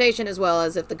interpretation, as well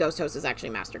as if the ghost host is actually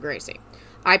Master Gracie.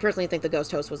 I personally think the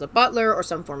ghost host was a butler or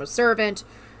some form of servant,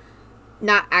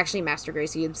 not actually Master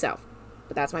Gracie himself.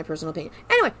 But that's my personal opinion.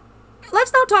 Anyway,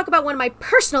 let's now talk about one of my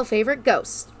personal favorite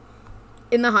ghosts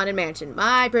in the Haunted Mansion.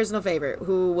 My personal favorite,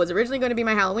 who was originally going to be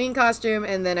my Halloween costume,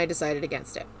 and then I decided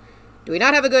against it. Do we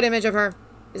not have a good image of her?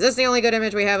 Is this the only good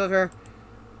image we have of her?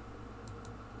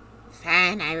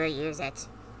 Fine, I will use it.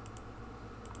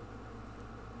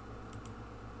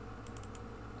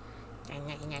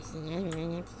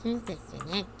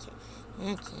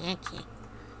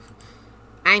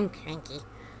 I'm cranky.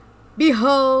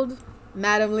 Behold,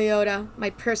 Madame Leota, my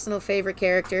personal favorite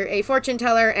character, a fortune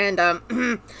teller,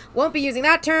 and, won't be using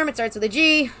that term, it starts with a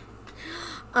G.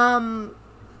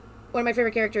 One of my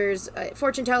favorite characters,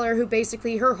 fortune teller, who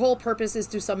basically, her whole purpose is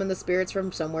to summon the spirits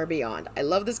from somewhere beyond. I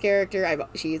love this character.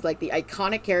 She's like the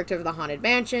iconic character of the Haunted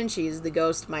Mansion. She's the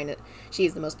ghost,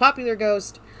 she's the most popular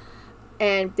ghost.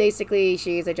 And basically,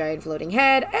 she's a giant floating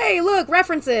head. Hey, look,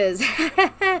 references!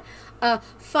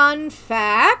 Fun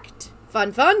fact,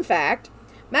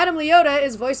 Madame Leota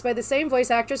is voiced by the same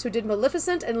voice actress who did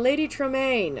Maleficent and Lady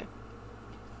Tremaine.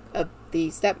 The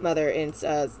stepmother in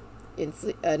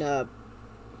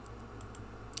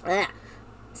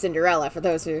Cinderella, for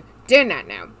those who did not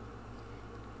know.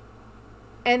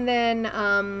 And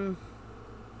then,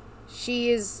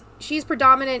 she's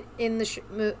predominant in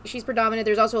the she's predominant.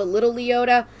 There's also a little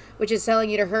Leota, which is telling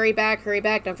you to hurry back,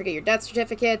 don't forget your death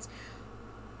certificates.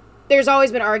 There's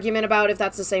always been argument about if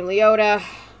that's the same Leota,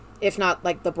 if not,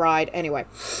 like, the bride. Anyway.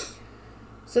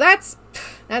 So that's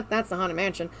the Haunted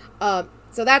Mansion.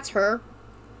 So that's her.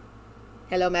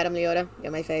 Hello, Madame Leota.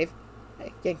 You're my fave.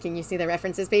 Can you see the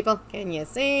references, people? Can you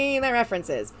see the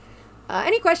references?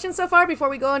 Any questions so far before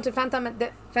we go into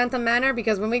Phantom Manor?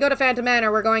 Because when we go to Phantom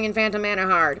Manor, we're going in Phantom Manor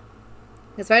hard.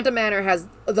 Because Phantom Manor has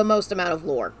the most amount of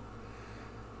lore.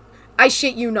 I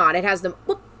shit you not. It has the...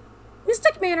 Well,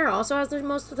 Mystic Manor also has the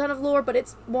most ton of lore, but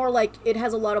it's more like it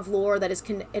has a lot of lore that is...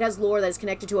 It has lore that is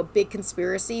connected to a big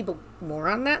conspiracy, but more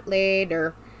on that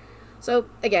later. So,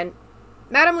 again,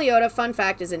 Madame Leota, fun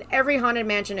fact, is in every haunted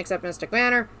mansion except Mystic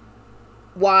Manor.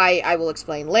 Why, I will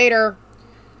explain later.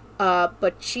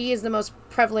 But she is the most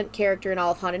prevalent character in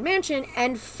all of Haunted Mansion.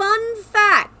 And fun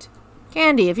fact...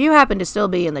 Candy, if you happen to still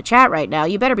be in the chat right now,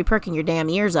 you better be perking your damn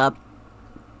ears up.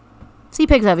 Sea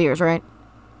pigs have ears, right?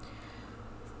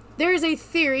 There is a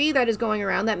theory that is going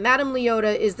around that Madame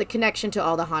Leota is the connection to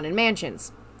all the Haunted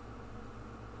Mansions.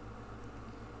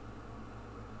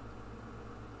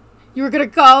 You were gonna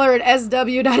call her an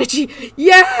SW.G.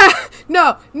 Yeah!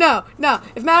 No.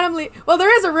 If Madame well,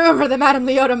 there is a rumor that Madame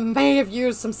Leota may have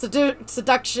used some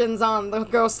seductions on the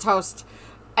ghost host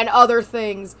and other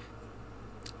things.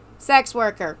 Sex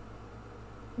worker.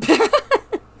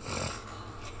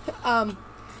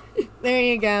 There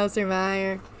you go, Sir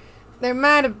Meyer. There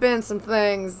might have been some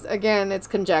things. Again, it's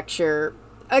conjecture.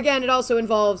 Again, it also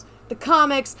involves the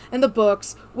comics and the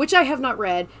books, which I have not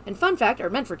read, and fun fact, are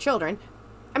meant for children.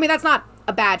 I mean, that's not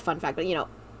a bad fun fact, but, you know,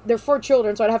 they're for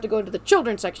children, so I'd have to go into the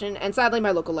children's section, and sadly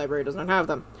my local library does not have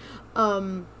them.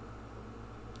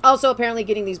 Also, apparently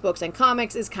getting these books and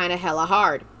comics is kind of hella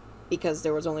hard, because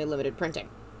there was only limited printing.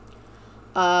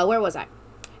 Where was I?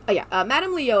 Oh, yeah.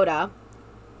 Madame Leota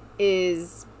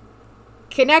is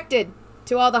connected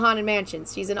to all the Haunted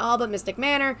Mansions. She's in all but Mystic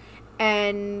Manor,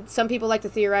 and some people like to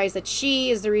theorize that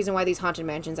she is the reason why these Haunted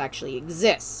Mansions actually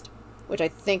exist, which I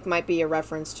think might be a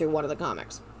reference to one of the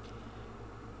comics.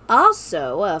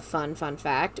 Also, a fun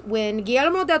fact, when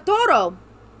Guillermo del Toro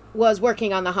was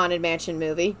working on the Haunted Mansion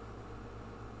movie,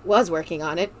 was working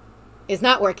on it, is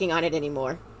not working on it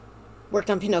anymore. Worked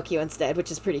on Pinocchio instead,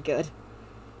 which is pretty good.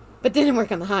 But didn't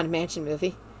work on the Haunted Mansion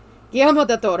movie. Guillermo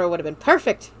del Toro would have been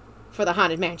perfect for the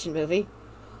Haunted Mansion movie.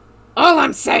 All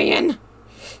I'm saying!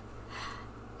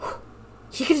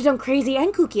 She could have done crazy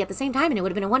and kooky at the same time, and it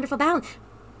would have been a wonderful balance.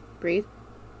 Breathe.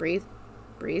 Breathe.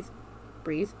 Breathe.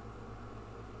 Breathe.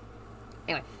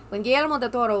 Anyway, when Guillermo del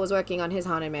Toro was working on his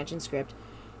Haunted Mansion script,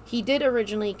 he did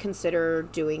originally consider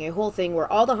doing a whole thing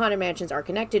where all the Haunted Mansions are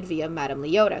connected via Madame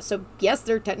Leota. So, yes,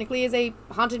 there technically is a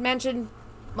Haunted Mansion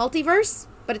multiverse,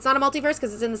 but it's not a multiverse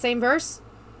because it's in the same verse.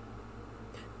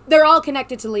 They're all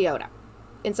connected to Leota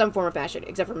in some form or fashion,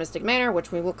 except for Mystic Manor,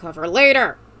 which we will cover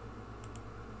later.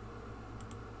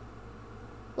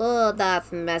 Oh,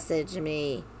 that's message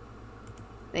me.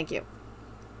 Thank you.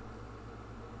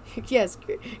 Yes,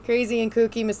 crazy and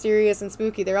kooky, mysterious and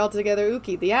spooky. They're all together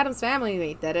ooky. The Addams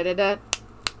Family. Da-da-da-da.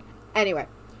 Anyway.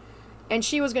 And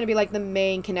she was going to be, like, the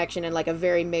main connection and, like, a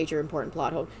very major important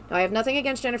plot hole. Now, I have nothing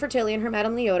against Jennifer Tilly and her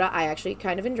Madame Leota. I actually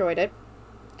kind of enjoyed it.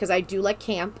 Because I do like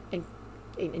camp.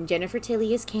 And Jennifer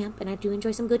Tilly is camp. And I do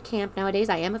enjoy some good camp nowadays.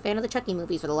 I am a fan of the Chucky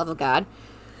movies, for the love of God.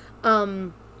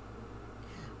 But...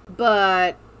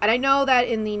 And I know that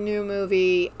in the new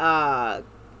movie,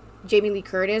 Jamie Lee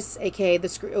Curtis, a.k.a.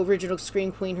 the original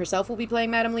Scream Queen herself, will be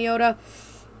playing Madame Leota.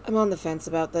 I'm on the fence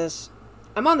about this.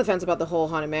 I'm on the fence about the whole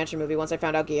Haunted Mansion movie once I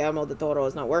found out Guillermo del Toro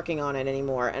is not working on it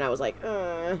anymore. And I was like,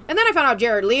 And then I found out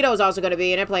Jared Leto is also going to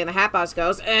be in it, playing the Hat Boss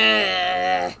Ghost.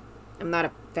 I'm not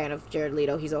a fan of Jared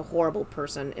Leto. He's a horrible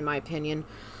person, in my opinion.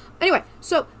 Anyway,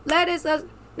 so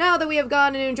now that we have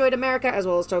gone and enjoyed America, as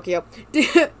well as Tokyo,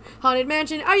 Haunted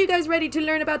Mansion, are you guys ready to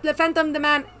learn about Le Phantom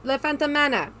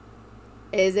Manor?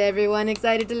 Is everyone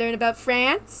excited to learn about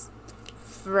France?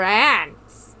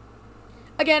 France!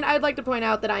 Again, I would like to point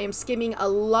out that I am skimming a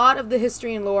lot of the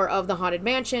history and lore of the Haunted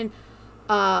Mansion.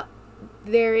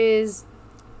 There is...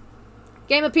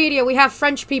 Gamepedia, we have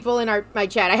French people in my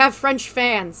chat. I have French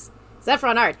fans.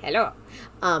 Zephron Art, hello.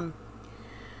 I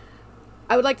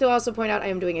would like to also point out I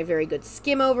am doing a very good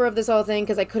skim over of this whole thing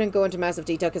because I couldn't go into massive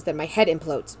detail because then my head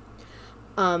implodes.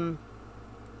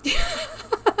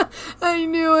 I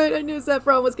knew it. I knew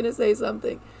Zephron was going to say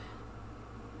something.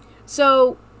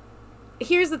 So,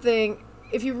 here's the thing.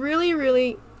 If you really,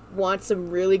 really want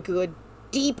some really good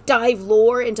deep dive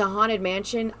lore into Haunted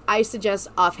Mansion, I suggest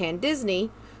Offhand Disney,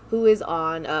 who is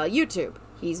on YouTube.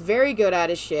 He's very good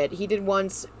at his shit. He did one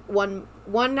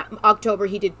October,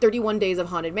 he did 31 days of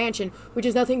Haunted Mansion, which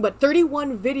is nothing but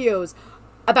 31 videos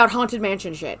about Haunted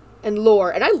Mansion shit and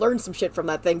lore. And I learned some shit from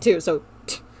that thing too, so...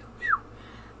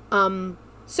 and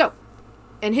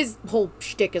his whole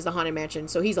shtick is the Haunted Mansion,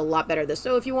 so he's a lot better at this.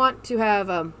 So if you want to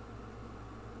have,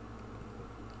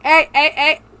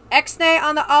 Hey, Xnay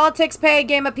on the politics page,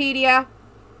 Gamepedia.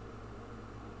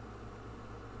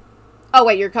 Oh,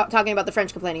 wait, you're talking about the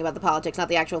French complaining about the politics, not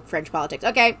the actual French politics.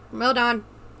 Okay, hold on.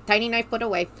 Tiny knife put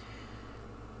away.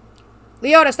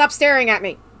 Leota, stop staring at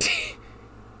me.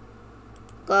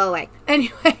 Go away.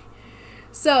 Anyway,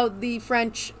 so the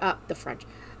French.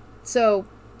 So,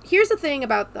 here's the thing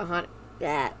about the hunt.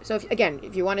 So,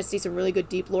 if you want to see some really good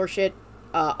deep lore shit,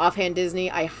 Offhand Disney,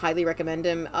 I highly recommend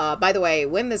him. By the way,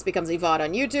 when this becomes a VOD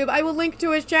on YouTube, I will link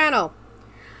to his channel.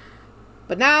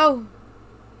 But now,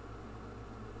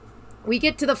 we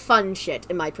get to the fun shit,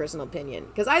 in my personal opinion.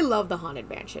 Because I love the Haunted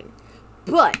Mansion.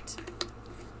 But,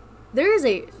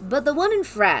 but the one in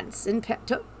France,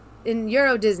 in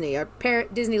Euro Disney, or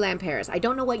Disneyland Paris, I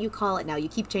don't know what you call it now, you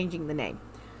keep changing the name,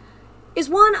 is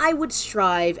one I would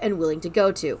strive and willing to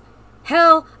go to.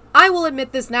 Hell, I will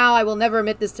admit this now, I will never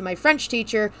admit this to my French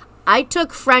teacher. I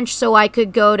took French so I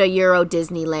could go to Euro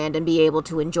Disneyland and be able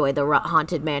to enjoy the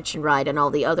Haunted Mansion ride and all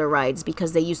the other rides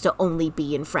because they used to only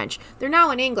be in French. They're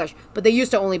now in English, but they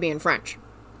used to only be in French.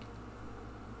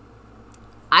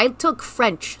 I took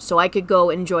French so I could go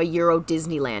enjoy Euro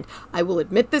Disneyland. I will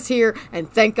admit this here,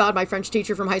 and thank God my French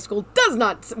teacher from high school does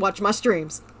not watch my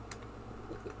streams.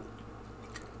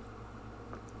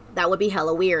 That would be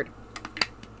hella weird.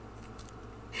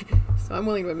 So I'm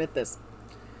willing to admit this.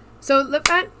 So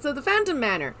the Phantom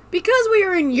Manor, because we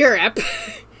are in Europe,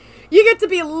 you get to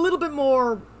be a little bit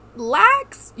more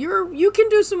lax. You can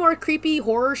do some more creepy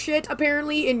horror shit,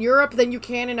 apparently, in Europe than you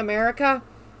can in America.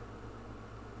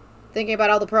 Thinking about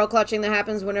all the pearl clutching that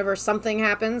happens whenever something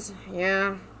happens.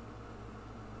 Yeah.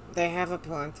 They have a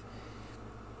point.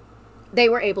 They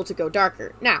were able to go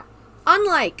darker. Now,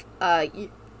 unlike the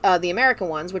American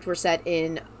ones, which are set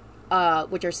in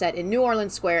New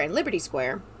Orleans Square and Liberty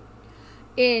Square,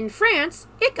 in France,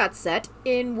 it got set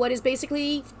in what is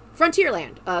basically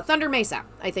Frontierland, Thunder Mesa,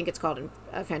 I think it's called in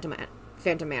Phantom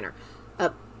Manor,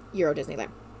 Euro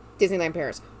Disneyland, Disneyland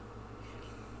Paris.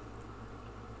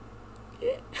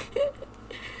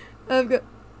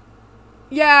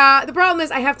 Yeah, the problem is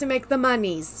I have to make the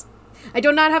monies. I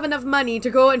do not have enough money to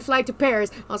go and fly to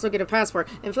Paris, also get a passport,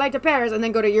 and fly to Paris and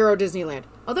then go to Euro Disneyland.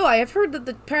 Although I have heard that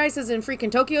the prices in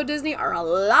freaking Tokyo Disney are a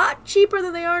lot cheaper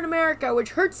than they are in America,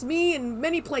 which hurts me in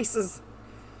many places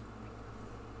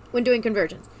when doing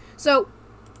conversions. So,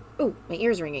 ooh, my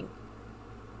ear's ringing.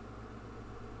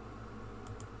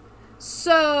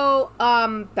 So,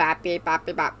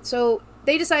 So,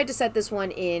 they decided to set this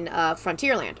one in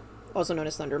Frontierland, also known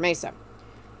as Thunder Mesa.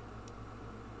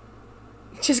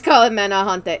 Just call it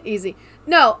Manahante. Easy.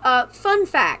 No, fun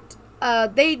fact.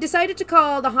 They decided to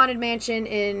call the Haunted Mansion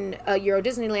in Euro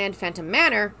Disneyland Phantom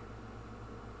Manor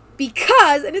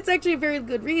because, and it's actually a very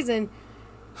good reason,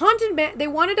 they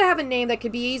wanted to have a name that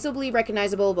could be easily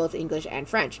recognizable both English and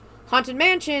French. Haunted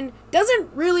Mansion doesn't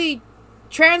really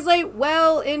translate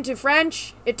well into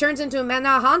French. It turns into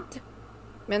Manahante.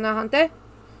 Manahante?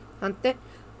 Hante?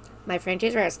 My French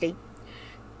is rusty.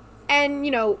 And,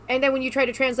 and then when you try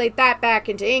to translate that back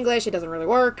into English, it doesn't really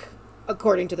work,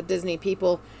 according to the Disney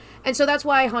people. And so that's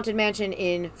why Haunted Mansion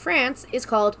in France is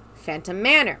called Phantom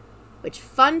Manor, which,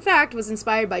 fun fact, was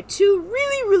inspired by two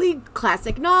really, really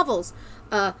classic novels.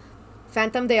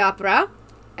 Phantom de Opera,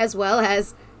 as well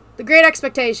as The Great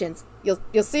Expectations.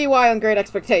 You'll see why on Great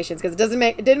Expectations, because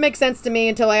it didn't make sense to me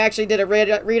until I actually did a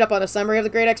read up on a summary of The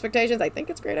Great Expectations. I think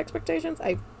it's Great Expectations.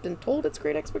 I've been told it's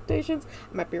Great Expectations.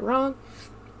 I might be wrong.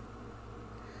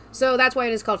 So that's why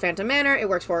it is called Phantom Manor. It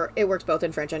works both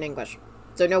in French and English.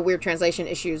 So no weird translation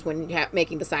issues when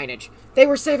making the signage. They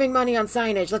were saving money on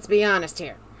signage, let's be honest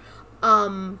here.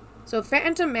 So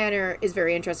Phantom Manor is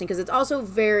very interesting because it's also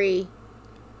very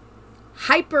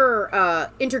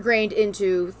hyper integrated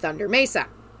into Thunder Mesa,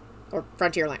 or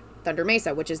Frontierland. Thunder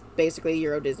Mesa, which is basically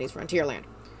Euro Disney's Frontierland.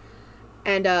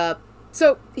 And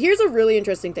so here's a really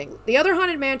interesting thing. The other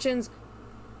haunted mansions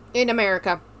in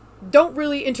America don't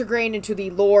really integrate into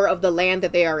the lore of the land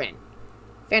that they are in.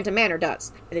 Phantom Manor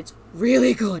does, and it's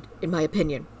really good, in my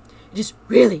opinion. It is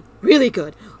really, really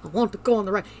good. I want to go on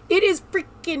the ride. It is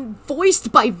freaking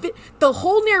voiced by... the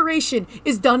whole narration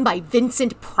is done by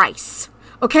Vincent Price.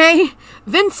 Okay?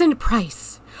 Vincent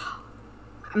Price.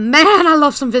 Man, I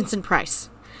love some Vincent Price.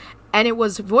 And it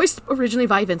was voiced originally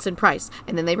by Vincent Price.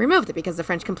 And then they removed it because the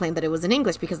French complained that it was in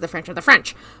English because the French are the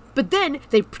French. But then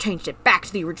they changed it back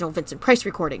to the original Vincent Price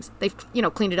recordings. They've,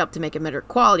 cleaned it up to make it better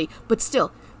quality. But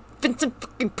still,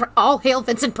 all hail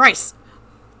Vincent Price.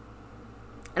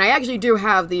 And I actually do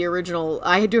have the original,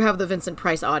 I do have the Vincent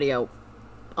Price audio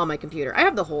on my computer. I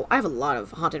have a lot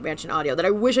of Haunted Mansion audio that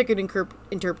I wish I could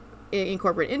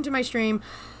incorporate into my stream.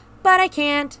 But I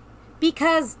can't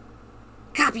because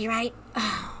Copyright.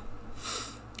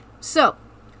 So,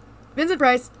 Vincent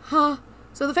Price, huh?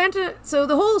 So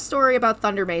the whole story about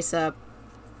Thunder Mesa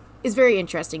is very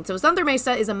interesting. So Thunder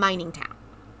Mesa is a mining town.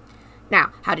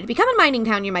 Now, how did it become a mining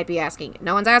town, you might be asking?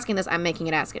 No one's asking this, I'm making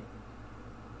it asking.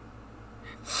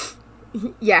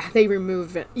 Yeah, they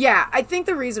removed it. Yeah, I think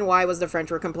the reason why was the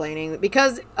French were complaining.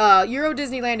 Because Euro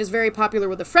Disneyland is very popular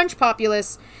with the French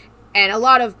populace, and a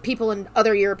lot of people in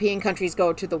other European countries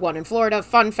go to the one in Florida.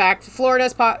 Fun fact,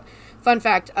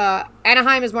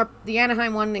 Anaheim is the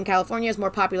Anaheim one in California is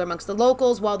more popular amongst the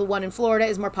locals, while the one in Florida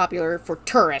is more popular for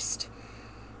tourists.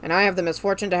 And I have the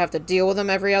misfortune to have to deal with them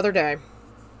every other day.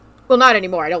 Well, not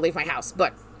anymore, I don't leave my house,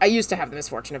 but I used to have the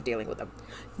misfortune of dealing with them.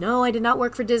 No, I did not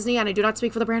work for Disney, and I do not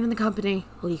speak for the brand and the company.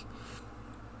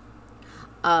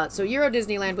 So Euro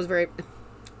Disneyland was very...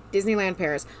 Disneyland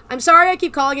Paris. I'm sorry I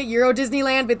keep calling it Euro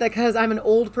Disneyland, but because I'm an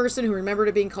old person who remembered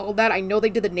it being called that. I know they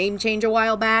did the name change a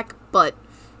while back, but...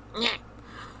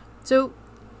 So,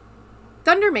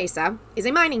 Thunder Mesa is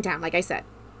a mining town, like I said.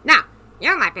 Now,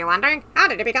 you might be wondering, how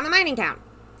did it become a mining town?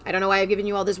 I don't know why I've given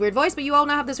you all this weird voice, but you all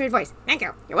now have this weird voice. Thank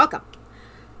you. You're welcome.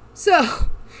 So,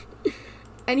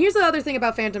 and here's the other thing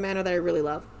about Phantom Manor that I really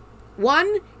love.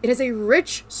 One, it has a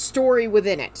rich story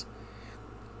within it.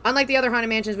 Unlike the other Haunted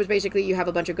Mansions, which basically you have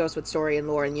a bunch of ghosts with story and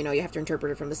lore, and, you know, you have to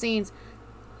interpret it from the scenes.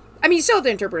 I mean, you still have to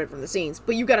interpret it from the scenes,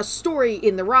 but you got a story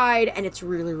in the ride, and it's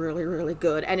really, really, really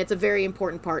good. And it's a very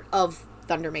important part of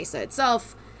Thunder Mesa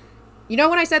itself. You know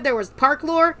when I said there was park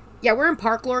lore? Yeah, we're in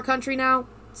park lore country now.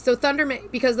 So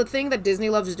because the thing that Disney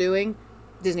loves doing,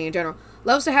 Disney in general,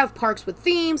 loves to have parks with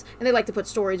themes, and they like to put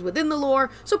stories within the lore.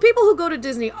 So people who go to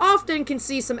Disney often can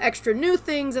see some extra new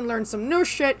things and learn some new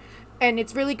shit. And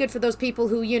it's really good for those people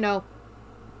who, you know...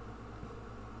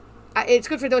 It's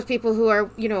good for those people who are,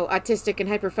 you know, autistic and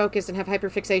hyper-focused and have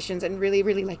hyperfixations and really,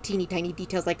 really like teeny tiny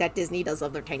details like that. Disney does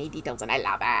love their tiny details, and I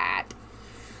love it.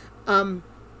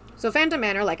 So Phantom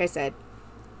Manor, like I said...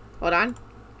 Hold on.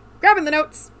 Grabbing the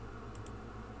notes.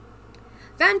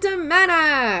 Phantom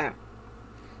Manor!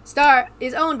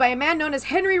 Is owned by a man known as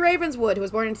Henry Ravenswood, who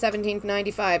was born in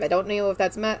 1795. I don't know if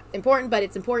that's important, but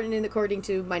it's important according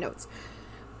to my notes.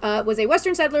 Was a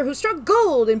Western settler who struck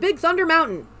gold in Big Thunder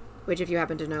Mountain. Which, if you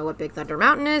happen to know what Big Thunder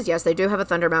Mountain is, yes, they do have a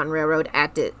Thunder Mountain Railroad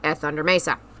at Thunder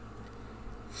Mesa.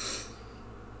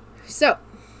 So,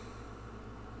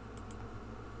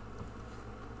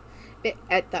 they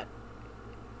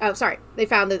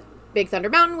found the Big Thunder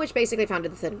Mountain, which basically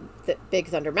founded the Big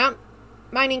Thunder Mountain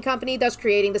Mining Company, thus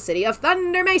creating the city of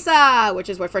Thunder Mesa, which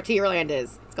is where Frontierland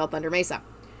is. It's called Thunder Mesa.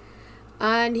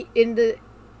 And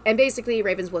basically,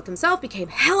 Ravenswood himself became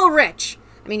hella rich.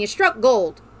 I mean, you struck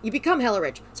gold. You become hella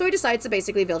rich. So he decides to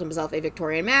basically build himself a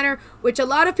Victorian manor, which a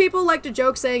lot of people like to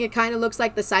joke saying it kind of looks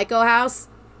like the Psycho House.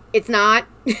 It's not.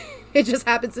 It just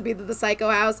happens to be that the Psycho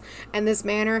House and this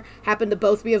manor happen to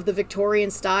both be of the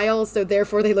Victorian style, so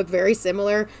therefore they look very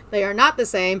similar. They are not the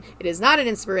same. It is not an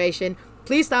inspiration.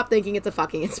 Please stop thinking it's a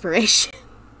fucking inspiration.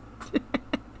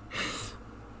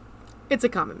 It's a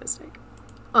common mistake.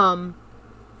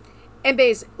 And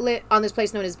based on this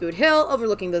place known as Boot Hill,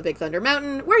 overlooking the Big Thunder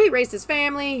Mountain, where he raised his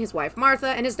family, his wife Martha,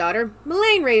 and his daughter,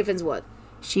 Melaine Ravenswood.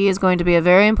 She is going to be a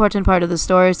very important part of the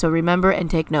story, so remember and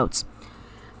take notes.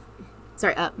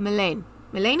 Sorry, Melaine.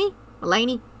 Mulaney?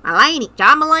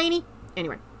 John Mulaney?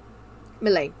 Anyway.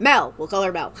 Melaine. Mel. We'll call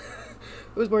her Mel.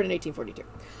 Who was born in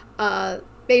 1842.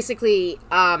 Basically,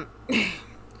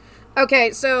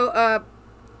 okay, so,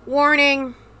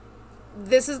 warning...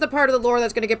 This is the part of the lore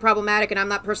that's going to get problematic, and I'm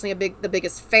not personally the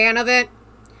biggest fan of it.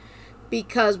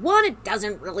 Because, one, it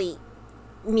doesn't really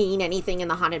mean anything in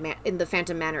the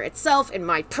Phantom Manor itself, in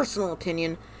my personal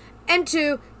opinion. And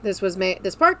two, this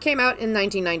park came out in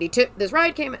 1992. This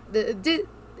ride came... Disneyland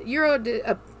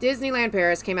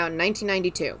Paris came out in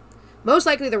 1992. Most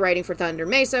likely the writing for Thunder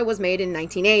Mesa was made in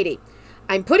 1980.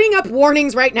 I'm putting up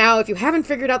warnings right now if you haven't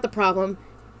figured out the problem.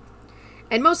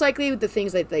 And most likely, the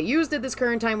things that they used at this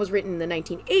current time was written in the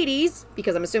 1980s,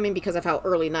 because I'm assuming because of how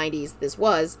early 90s this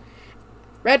was.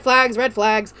 Red flags,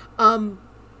 that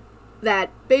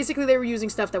basically they were using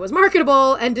stuff that was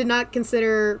marketable and did not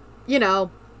consider, you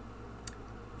know,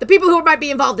 the people who might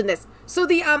be involved in this. So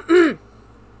the,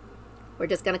 we're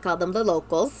just going to call them the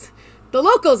locals. The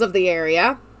locals of the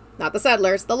area, not the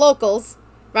settlers, the locals.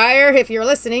 Surveyor, if you're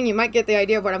listening, you might get the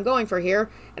idea of what I'm going for here.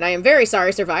 And I am very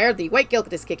sorry, Surveyor, the white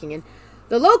guilt is kicking in.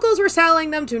 The locals were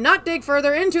telling them to not dig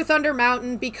further into Thunder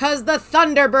Mountain because the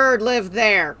Thunderbird lived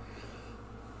there.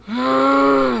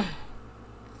 I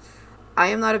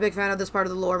am not a big fan of this part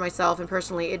of the lore myself, and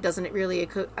personally, it doesn't really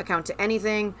account to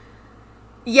anything.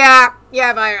 Yeah,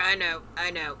 Vira, I know.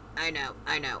 I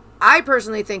know. I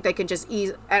personally think they can just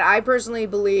ease, and I personally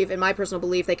believe, in my personal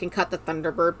belief, they can cut the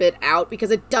Thunderbird bit out because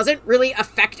it doesn't really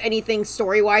affect anything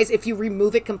story-wise if you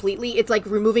remove it completely. It's like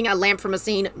removing a lamp from a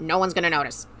scene. No one's gonna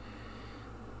notice.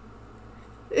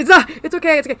 It's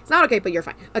okay. It's not okay, but you're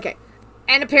fine. Okay.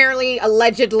 And apparently,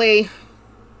 allegedly,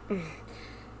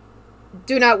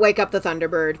 do not wake up the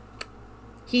Thunderbird.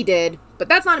 He did, but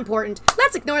that's not important.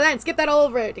 Let's ignore that and skip that all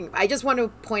over it. I just want to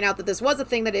point out that this was a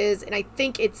thing that is, and I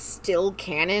think it's still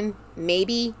canon.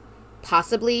 Maybe.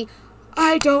 Possibly.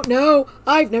 I don't know.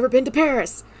 I've never been to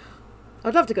Paris.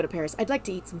 I'd love to go to Paris. I'd like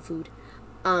to eat some food.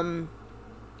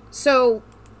 So,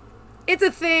 it's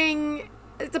a thing.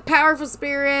 It's a powerful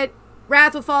spirit.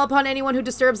 Wrath will fall upon anyone who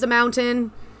disturbs the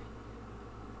mountain.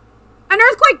 An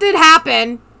earthquake did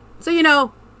happen. So, you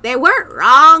know, they weren't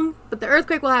wrong, but the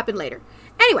earthquake will happen later.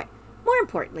 Anyway, more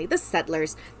importantly, the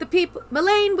settlers, the people,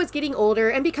 Melaine was getting older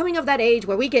and becoming of that age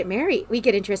where we get married. We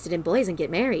get interested in boys and get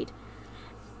married.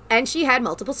 And she had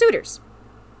multiple suitors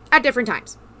at different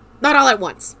times. Not all at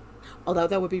once. Although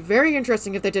that would be very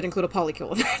interesting if they did include a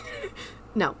polycule.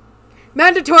 No.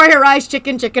 Mandatory arise,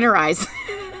 chicken, chicken arise.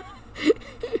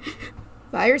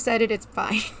 Fire said it, it's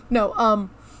fine. No,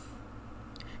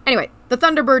 Anyway, the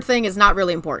Thunderbird thing is not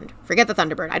really important. Forget the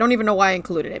Thunderbird. I don't even know why I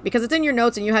included it. Because it's in your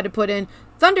notes and you had to put in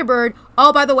Thunderbird.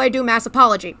 Oh, by the way, do mass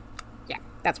apology. Yeah,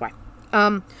 that's why.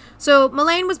 So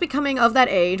Melaine was becoming of that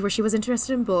age where she was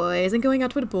interested in boys and going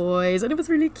out with boys. And it was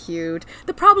really cute.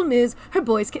 The problem is her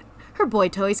boy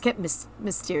toys kept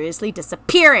mysteriously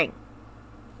disappearing.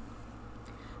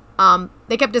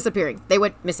 They kept disappearing. They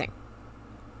went missing.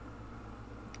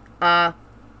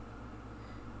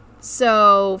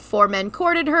 So 4 men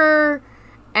courted her,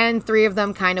 and 3 of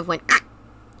them kind of went,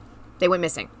 they went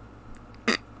missing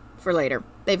for later.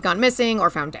 They've gone missing or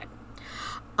found dead.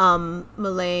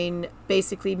 Melaine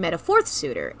basically met a 4th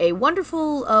suitor, a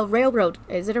wonderful railroad,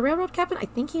 is it a railroad captain? I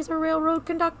think he's a railroad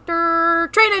conductor,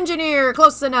 train engineer,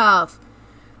 close enough.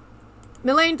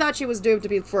 Melaine thought she was doomed to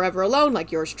be forever alone,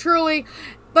 like yours truly,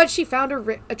 but she found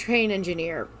a train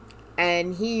engineer.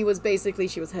 And he was basically,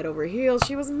 she was head over heels.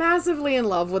 She was massively in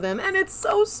love with him. And it's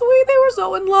so sweet. They were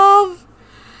so in love.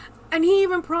 And he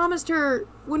even promised her,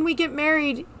 when we get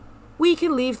married, we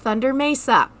can leave Thunder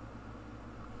Mesa.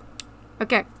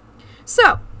 Okay.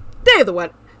 So, day of the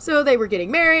wedding. So they were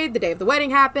getting married. The day of the wedding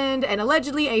happened. And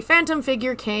allegedly a phantom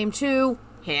figure came to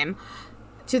him,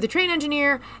 to the train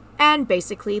engineer. And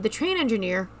basically the train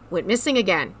engineer went missing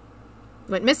again.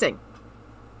 Went missing.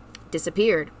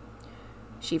 Disappeared.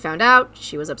 She found out.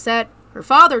 She was upset. Her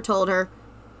father told her.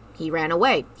 He ran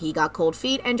away. He got cold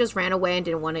feet and just ran away and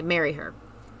didn't want to marry her.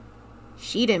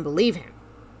 She didn't believe him.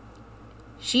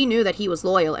 She knew that he was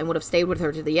loyal and would have stayed with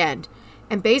her to the end.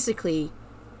 And basically,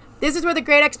 this is where the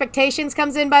Great Expectations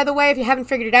comes in, by the way, if you haven't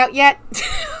figured it out yet.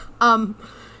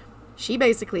 She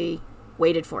basically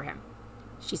waited for him.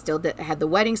 She still had the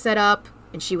wedding set up,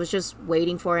 and she was just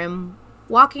waiting for him,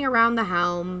 walking around the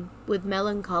home with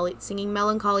singing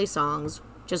melancholy songs,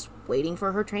 just waiting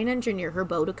for her train engineer, her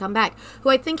beau, to come back. Who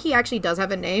I think he actually does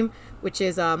have a name, which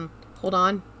is, hold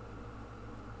on.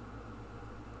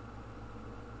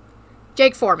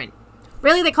 Jake Foreman.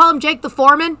 Really? They call him Jake the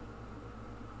Foreman?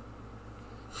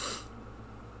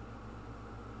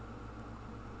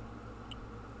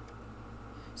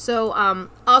 So,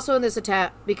 also in this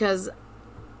attack,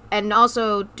 and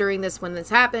also during this, when this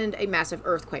happened, a massive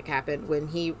earthquake happened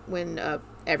when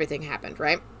everything happened,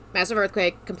 right? Massive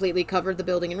earthquake, completely covered the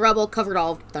building in rubble, covered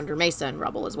all of Thunder Mesa in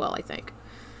rubble as well, I think.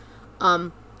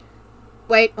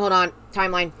 Wait, hold on.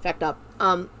 Timeline, fecked up.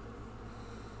 Oh,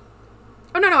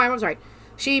 no, I'm sorry.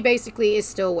 She basically is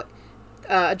still,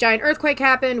 a giant earthquake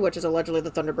happened, which is allegedly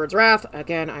the Thunderbird's wrath.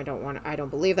 Again, I don't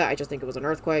believe that. I just think it was an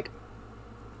earthquake.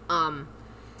 And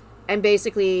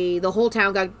basically, the whole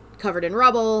town got covered in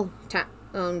rubble,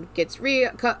 gets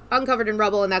uncovered in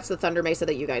rubble, and that's the Thunder Mesa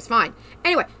that you guys find.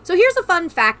 Anyway, so here's a fun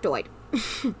factoid.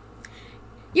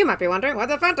 You might be wondering why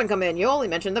the Phantom come in. You only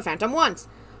mentioned the Phantom once.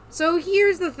 So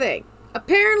here's the thing.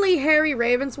 Apparently Harry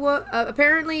Ravenswood,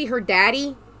 apparently her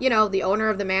daddy, you know, the owner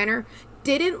of the manor,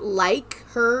 didn't like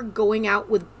her going out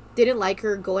with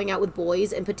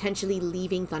boys and potentially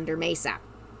leaving Thunder Mesa.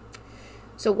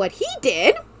 So what he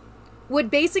did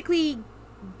would basically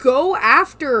go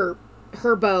after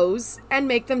her beaux and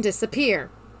make them disappear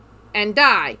and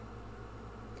die.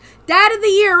 Dad of the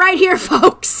year right here,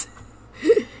 folks.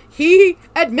 He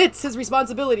admits his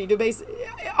responsibility to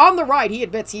on the ride. He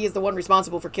admits he is the one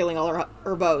responsible for killing all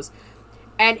her beaux.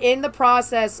 And in the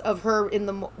process of her,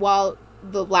 while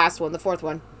the last one, the 4th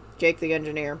one, Jake the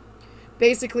engineer,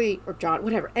 basically, or John,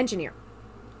 whatever, engineer,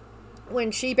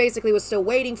 when she basically was still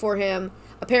waiting for him,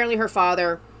 apparently her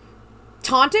father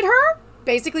taunted her,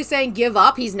 basically saying, give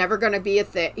up, he's never going to be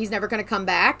he's never going to come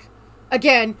back.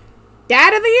 Again,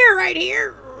 Dad of the Year right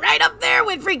here, right up there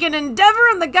with freaking Endeavor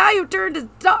and the guy who turned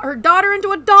her daughter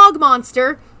into a dog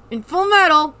monster in Full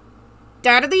Metal.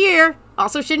 Dad of the Year.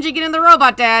 Also Shinji getting the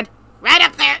robot dad. Right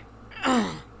up there.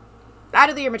 Dad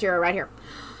of the Year material right here.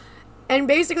 And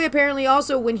basically, apparently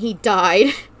also when he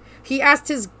died, he asked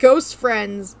his ghost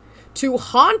friends to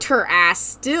haunt her ass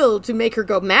still to make her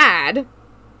go mad.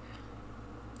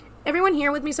 Everyone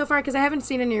here with me so far? Because I haven't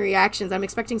seen any reactions. I'm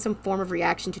expecting some form of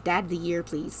reaction to Dad of the Year,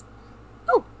 please.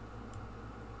 Oh.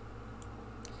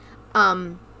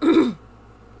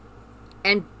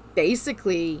 And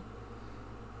basically,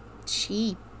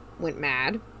 she went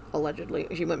mad. Allegedly,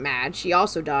 she went mad. She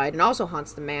also died and also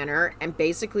haunts the manor and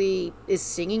basically is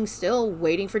singing still,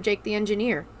 waiting for Jake the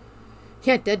Engineer.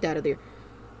 Yeah, dead Dad of the Year.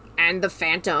 And the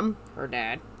Phantom, her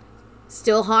dad,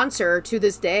 still haunts her to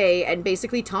this day and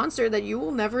basically taunts her that you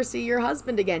will never see your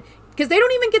husband again. Because they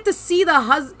don't even get to see the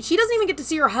husband. She doesn't even get to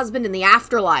see her husband in the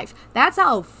afterlife. That's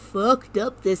how fucked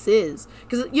up this is.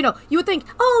 Because, you know, you would think,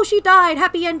 oh, she died,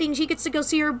 happy ending, she gets to go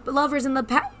see her lovers in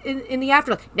the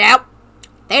afterlife. Nope.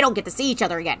 They don't get to see each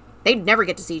other again. They never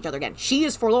get to see each other again. She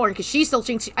is forlorn because she still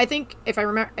thinks, I think, if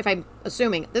I'm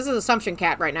assuming, this is Assumption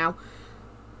Cat right now,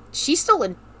 she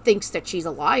still thinks that she's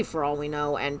alive for all we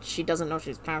know, and she doesn't know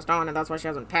she's passed on, and that's why she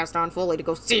hasn't passed on fully to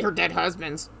go see her dead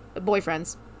husbands,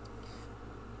 boyfriends.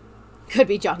 Could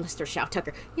be John Lister, Shao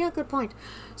Tucker. Yeah, good point.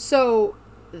 So,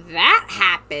 that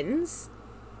happens,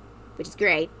 which is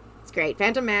great. It's great.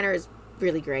 Phantom Manor is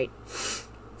really great.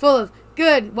 Full of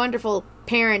good, wonderful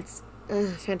parents.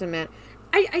 Phantom Manor.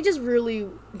 I just really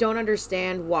don't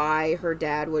understand why her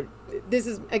dad would... This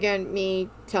is, again, me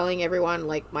telling everyone,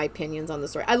 like, my opinions on the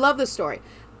story. I love this story.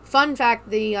 Fun fact,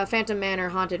 the Phantom Manor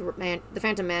the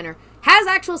Phantom Manor has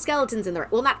actual skeletons in the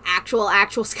ride. Well, not actual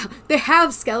skeletons. They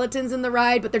have skeletons in the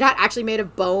ride, but they're not actually made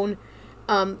of bone.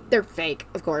 They're fake,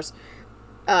 of course.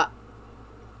 I've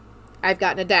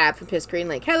gotten a dab from Piss Green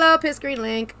Link. Hello, Piss Green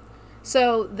Link.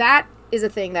 So, that is a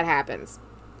thing that happens.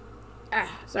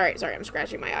 Sorry, I'm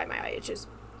scratching my eye itches.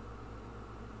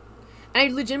 And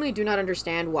I legitimately do not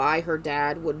understand why her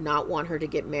dad would not want her to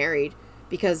get married,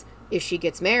 because if she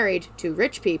gets married to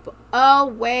rich people... Oh,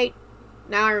 wait.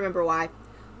 Now I remember why.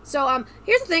 So,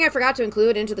 here's the thing I forgot to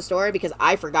include into the story, because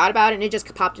I forgot about it, and it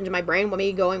just popped into my brain with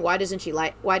me going, why doesn't he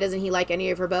like any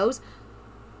of her bows?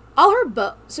 All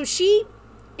her so she,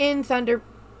 in Thunder...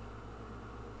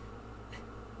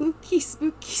 Spooky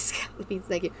skeletons,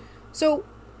 thank you. So...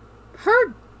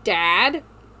 her dad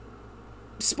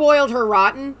spoiled her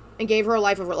rotten and gave her a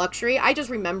life of luxury. I just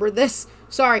remembered this.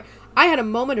 Sorry. I had a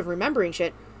moment of remembering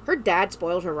shit. Her dad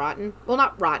spoiled her rotten. Well,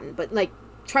 not rotten, but, like,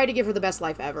 tried to give her the best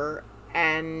life ever.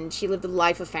 And she lived a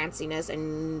life of fanciness.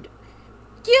 And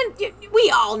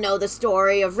we all know the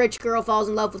story of rich girl falls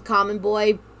in love with common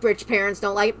boy. Rich parents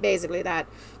don't like it. Basically that.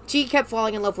 She kept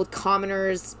falling in love with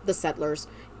commoners, the settlers,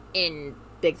 in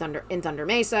Thunder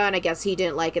Mesa. And I guess he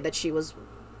didn't like it that she was...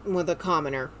 with a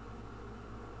commoner.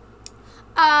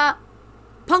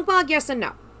 Punk Bog, yes and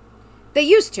no. They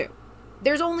used to.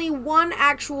 There's only one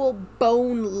actual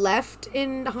bone left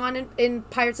in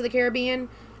Pirates of the Caribbean.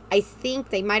 I think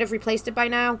they might have replaced it by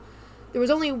now.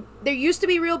 There used to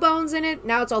be real bones in it.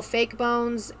 Now it's all fake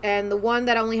bones. And the one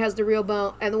that only has the real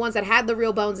bone, and the ones that had the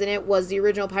real bones in it was the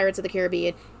original Pirates of the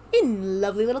Caribbean in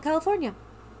lovely little California.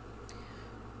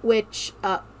 Which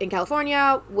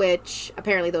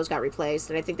apparently those got replaced,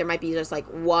 and I think there might be just, like,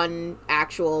 one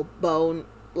actual bone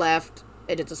left,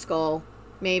 and it's a skull,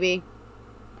 maybe.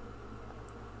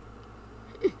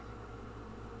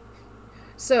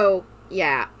 So,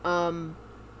 yeah,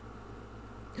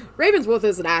 Ravensworth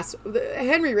is an ass.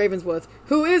 Henry Ravensworth,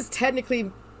 who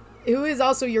is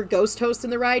also your ghost host in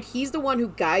the ride, he's the one who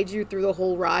guides you through the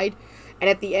whole ride. And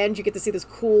at the end, you get to see this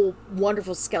cool,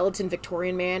 wonderful skeleton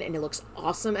Victorian man, and it looks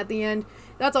awesome at the end.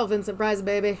 That's all Vincent Price,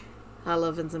 baby. I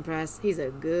love Vincent Price. He's a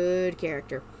good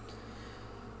character.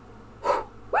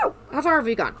 Woo! How far have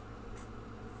we gone?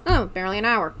 Oh, barely an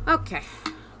hour. Okay.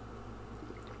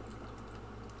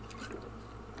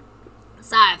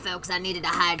 Sorry, folks, I needed to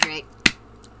hydrate.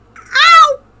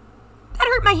 Ow! That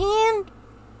hurt my hand.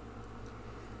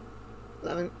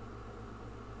 11.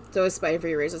 It's always spiting for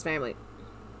your racist family.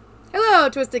 Hello,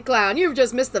 Twisted Clown. You've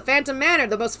just missed the Phantom Manor,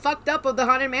 the most fucked up of the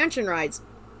Haunted Mansion rides.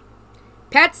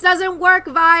 Pets doesn't work,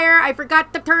 Vire. I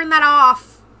forgot to turn that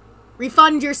off.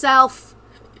 Refund yourself.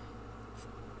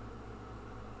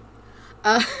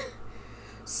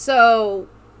 So,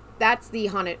 that's the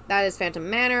haunted. That is Phantom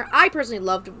Manor. I personally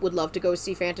would love to go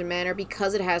see Phantom Manor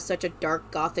because it has such a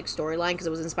dark gothic storyline. Because it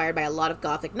was inspired by a lot of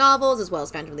gothic novels, as well as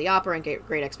Phantom of the Opera and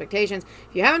Great Expectations.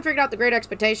 If you haven't figured out the Great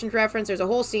Expectations reference, there's a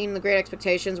whole scene in the Great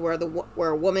Expectations where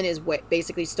a woman is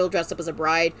basically still dressed up as a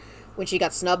bride when she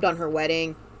got snubbed on her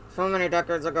wedding so many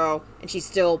decades ago, and she's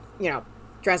still, you know,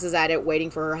 dresses at it, waiting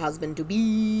for her husband to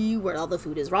be where all the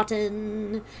food is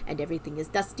rotten and everything is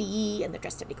dusty and the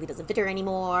dress technically doesn't fit her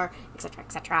anymore, etc.,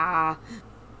 etc.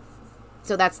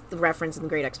 So that's the reference in the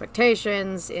Great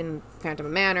Expectations in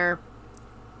Phantom Manor.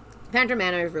 Phantom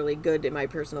Manor is really good in my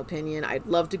personal opinion. I'd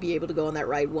love to be able to go on that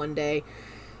ride one day.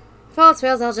 If all else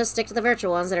fails, I'll just stick to the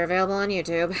virtual ones that are available on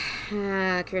YouTube.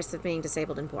 Curse of being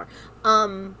disabled and poor.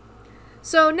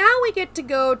 So now we get to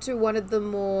go to one of the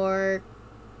more...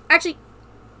 Actually,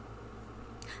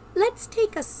 let's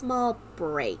take a small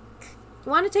break. You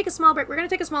want to take a small break? We're going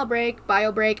to take a small break,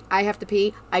 bio break. I have to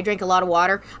pee. I drank a lot of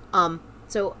water.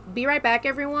 So be right back,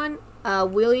 everyone.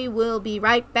 We will be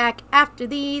right back after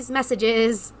these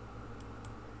messages.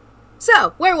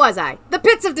 So, where was I? The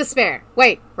Pits of Despair.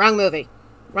 Wait, wrong movie.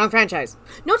 Wrong franchise.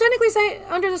 No, technically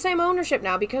under the same ownership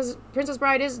now, because Princess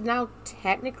Bride is now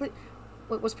technically...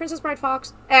 Wait, was Princess Bride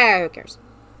Fox? Who cares?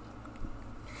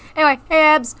 Anyway, hey,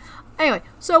 Abs. Anyway,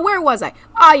 so where was I?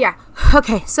 Oh, yeah.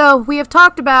 Okay, so we have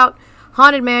talked about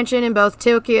Haunted Mansion in both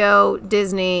Tokyo,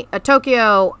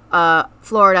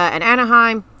 Florida, and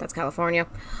Anaheim. That's California.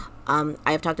 I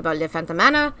have talked about Le Phantom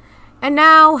Manor. And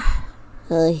now,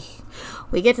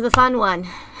 we get to the fun one.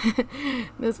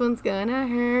 This one's gonna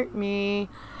hurt me.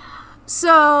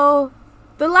 So,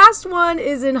 the last one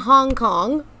is in Hong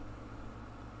Kong.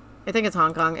 I think it's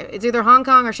Hong Kong. It's either Hong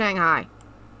Kong or Shanghai.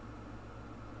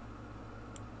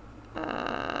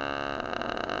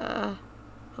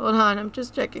 Hold on, I'm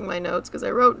just checking my notes because I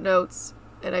wrote notes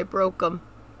and I broke them.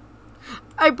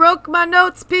 I broke my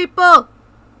notes, people!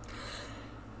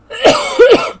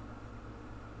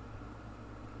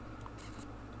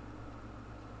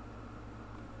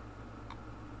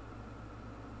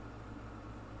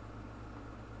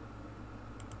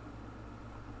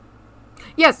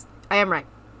 Yes, I am right.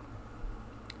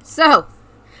 So,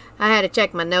 I had to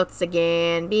check my notes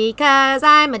again because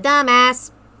I'm a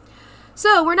dumbass.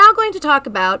 So, we're now going to talk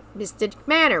about Mystic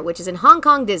Manor, which is in Hong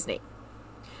Kong, Disney.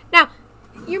 Now,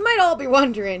 you might all be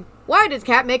wondering, why did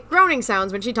Kat make groaning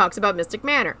sounds when she talks about Mystic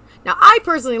Manor? Now, I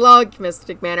personally love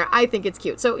Mystic Manor. I think it's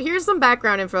cute. So, here's some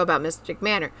background info about Mystic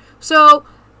Manor. So,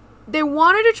 they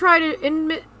wanted to try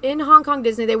to, in Hong Kong,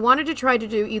 Disney, they wanted to try to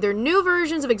do either new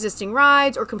versions of existing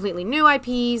rides or completely new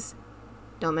IPs.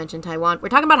 Don't mention Taiwan. We're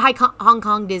talking about Hong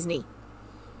Kong, Disney.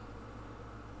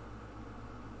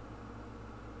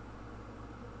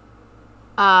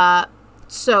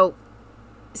 So,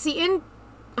 see, in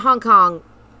Hong Kong,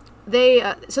 they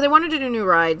wanted to do new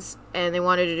rides, and they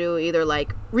wanted to do either,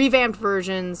 like, revamped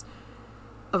versions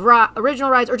of original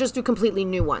rides, or just do completely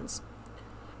new ones.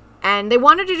 And they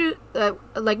wanted to do,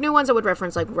 like, new ones that would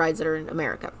reference, like, rides that are in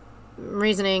America.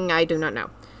 Reasoning, I do not know.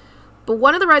 But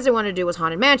one of the rides they wanted to do was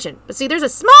Haunted Mansion. But see, there's a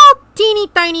small, teeny,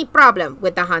 tiny problem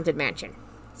with the Haunted Mansion.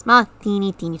 Small,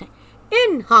 teeny, teeny, tiny.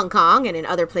 In Hong Kong and in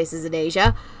other places in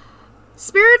Asia,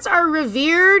 spirits are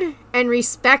revered and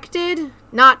respected,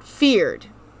 not feared.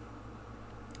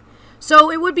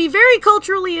 So it would be very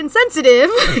culturally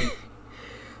insensitive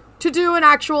to do an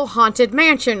actual Haunted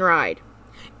Mansion ride.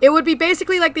 It would be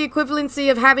basically like the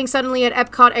equivalency of having suddenly at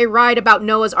Epcot a ride about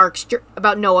Noah's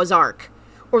Ark.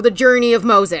 Or the journey of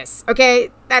Moses. Okay?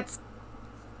 That's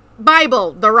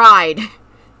Bible, the ride.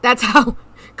 That's how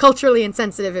culturally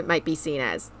insensitive it might be seen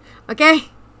as. Okay?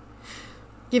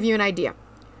 Give you an idea.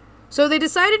 So they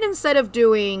decided instead of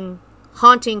doing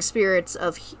haunted,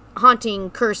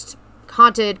 cursed,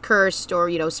 or,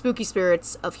 you know, spooky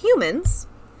spirits of humans,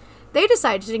 they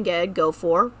decided to go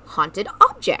for haunted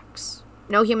objects.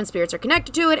 No human spirits are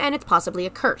connected to it, and it's possibly a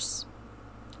curse.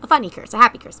 A funny curse, a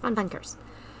happy curse, fun curse.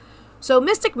 So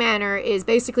Mystic Manor is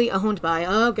basically owned by,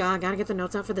 oh god, I gotta get the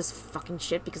notes out for this fucking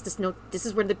shit, because this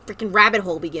is where the freaking rabbit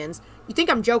hole begins. You think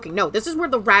I'm joking? No, this is where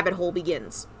the rabbit hole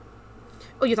begins.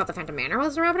 Oh, you thought the Phantom Manor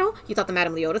was the rabbit hole? You thought the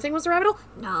Madame Leota thing was the rabbit hole?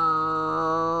 No.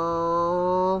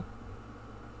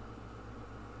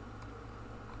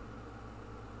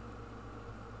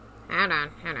 Hold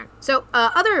on. So,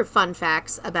 other fun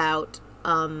facts about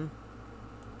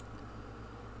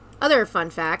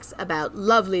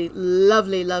lovely,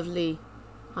 lovely, lovely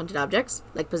haunted objects,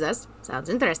 like possessed. Sounds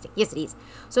interesting. Yes, it is.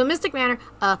 So Mystic Manor,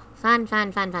 fun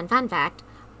fact,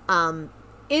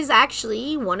 is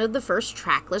actually one of the first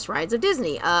trackless rides of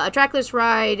Disney. A trackless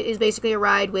ride is basically a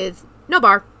ride with no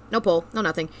bar, no pole, no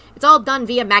nothing. It's all done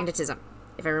via magnetism.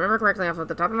 If I remember correctly off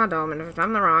the top of my dome, and if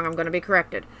I'm wrong, I'm going to be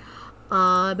corrected.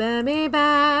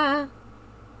 Ba-ba-ba.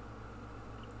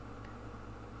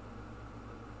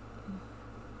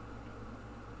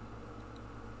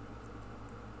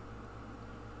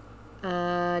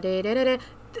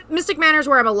 Mystic Manor is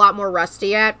where I'm a lot more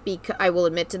rusty at, I will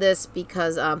admit to this,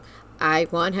 because I,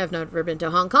 one, have never been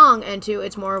to Hong Kong, and two,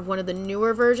 it's more of one of the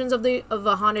newer versions of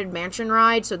a Haunted Mansion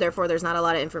ride, so therefore there's not a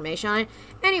lot of information on it.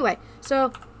 Anyway,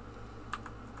 so...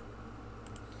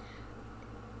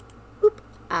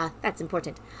 that's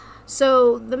important.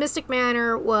 So, the Mystic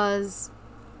Manor was...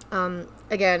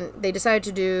 again, they decided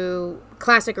to do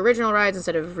classic original rides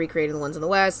instead of recreating the ones in the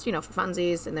West, you know, for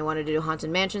funsies, and they wanted to do Haunted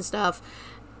Mansion stuff,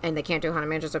 and they can't do Haunted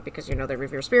Mansion stuff because, you know, they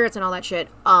revere spirits and all that shit.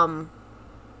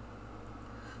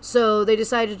 So they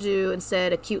decided to do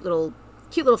instead a cute little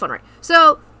fun ride.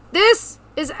 So this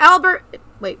is Albert.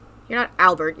 Wait, you're not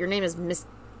Albert. Your name is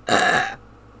your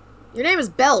name is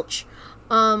Belch.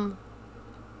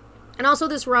 And also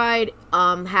this ride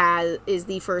is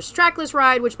the first trackless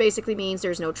ride, which basically means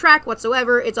there's no track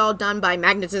whatsoever. It's all done by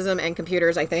magnetism and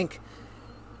computers, I think.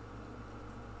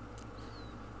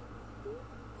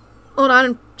 Hold on,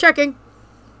 I'm checking.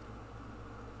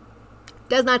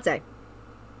 Does not say.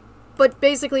 But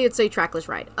basically, it's a trackless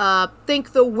ride.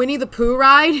 Think the Winnie the Pooh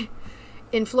ride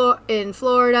in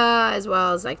Florida, as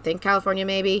well as, I think, California,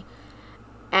 maybe.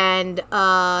 And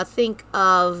think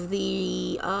of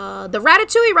the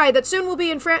Ratatouille ride that soon will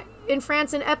be in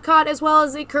France and Epcot, as well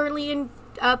as currently in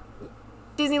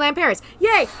Disneyland Paris.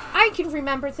 Yay! I can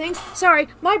remember things. Sorry,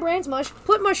 my brain's mush.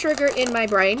 Put more sugar in my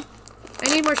brain.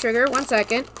 I need more sugar. 1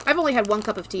 second. I've only had 1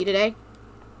 cup of tea today.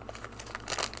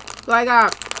 So I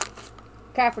got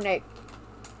caffeinate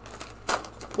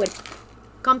with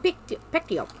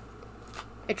compictio.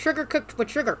 It's sugar cooked with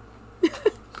sugar.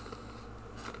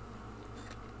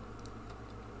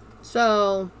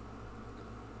 So,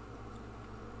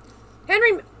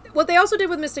 what they also did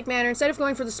with Mystic Manor, instead of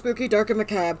going for the spooky, dark, and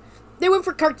macabre, they went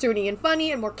for cartoony and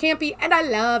funny and more campy, and I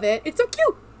love it. It's so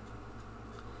cute.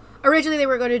 Originally, they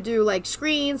were going to do, like,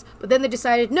 screens, but then they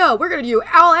decided, no, we're going to do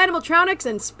all animatronics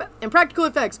and practical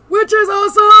effects, which is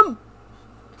awesome!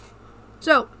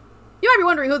 So, you might be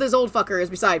wondering who this old fucker is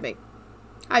beside me.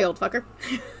 Hi, old fucker.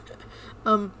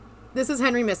 This is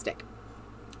Henry Mystic,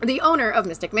 the owner of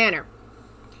Mystic Manor.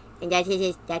 And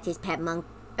that's his pet monk.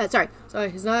 Sorry,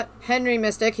 he's not Henry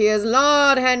Mystic. He is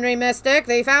Lord Henry Mystic,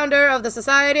 the founder of the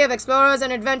Society of Explorers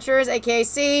and Adventurers,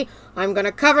 AKC. I'm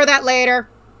gonna cover that later.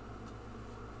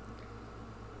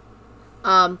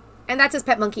 And that's his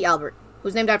pet monkey, Albert,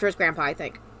 who's named after his grandpa, I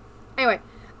think. Anyway,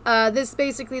 this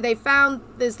basically, they found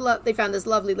this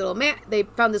lovely little they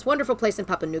found this wonderful place in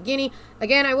Papua New Guinea.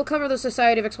 Again, I will cover the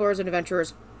Society of Explorers and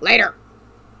Adventurers later.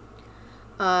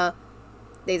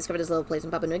 They discovered this little place in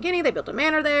Papua New Guinea. They built a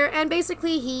manor there, and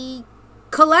basically he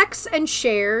collects and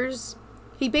shares.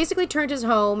 He basically turned his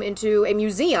home into a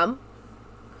museum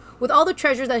with all the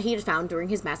treasures that he had found during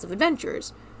his massive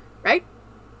adventures, right?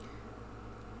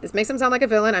 This makes him sound like a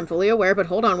villain, I'm fully aware, but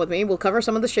hold on with me. We'll cover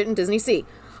some of the shit in Disney Sea.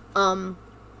 And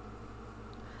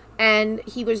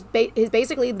he was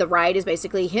basically, the ride is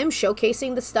basically him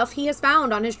showcasing the stuff he has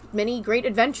found on his many great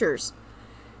adventures,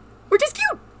 which is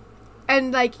cute.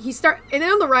 And, like, and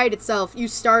then on the ride itself, you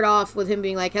start off with him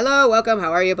being like, hello, welcome,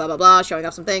 how are you, blah, blah, blah, showing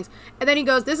off some things. And then he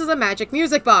goes, this is a magic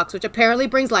music box, which apparently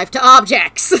brings life to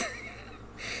objects.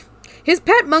 His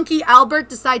pet monkey, Albert,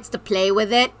 decides to play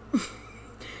with it.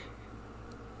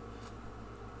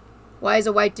 Why is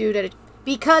a white dude at a...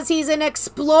 Because he's an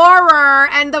explorer,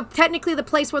 and technically the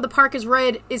place where the park is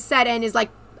set in is, like,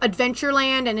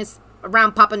 Adventureland, and is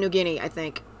around Papua New Guinea, I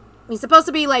think. He's supposed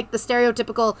to be, like, the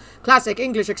stereotypical classic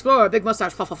English explorer, big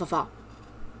mustache, fa fa fa fa.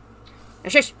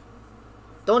 And shush.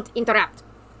 Don't interrupt.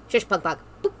 Shush, pug pug.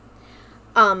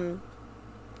 Boop.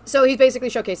 So he's basically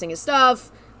showcasing his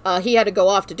stuff. He had to go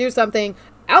off to do something.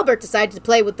 Albert decided to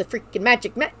play with the freaking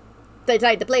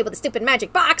decided to play with the stupid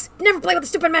magic box. Never play with the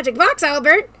stupid magic box,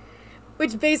 Albert!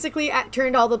 Which basically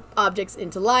turned all the objects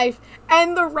into life.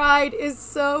 And the ride is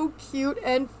so cute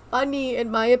and funny, in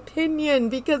my opinion,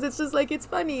 because it's just like, it's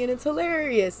funny and it's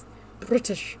hilarious.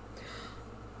 British.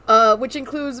 Which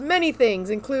includes many things,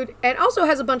 and also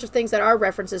has a bunch of things that are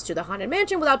references to the Haunted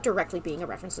Mansion without directly being a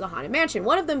reference to the Haunted Mansion.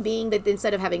 One of them being that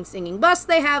instead of having singing busts,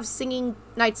 they have singing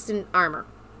knights in armor.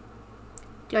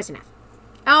 Close enough.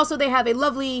 And also they have a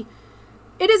lovely...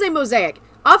 It is a mosaic.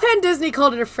 Offhand, Disney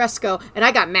called it a fresco, and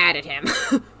I got mad at him.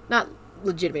 Not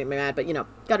legitimately mad, but, you know,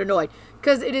 got annoyed.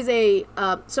 Because it is a...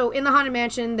 so, in the Haunted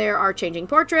Mansion, there are changing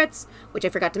portraits, which I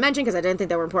forgot to mention because I didn't think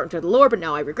they were important to the lore, but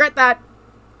now I regret that.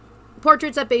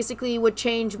 Portraits that basically would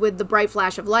change with the bright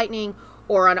flash of lightning,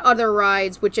 or on other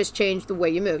rides, which just change the way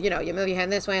you move. You know, you move your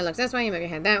hand this way, it looks this way. You move your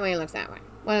hand that way, it looks that way.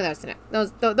 One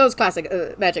of those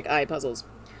classic magic eye puzzles.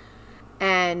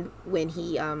 And when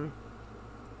he and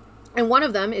one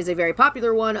of them is a very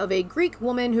popular one of a Greek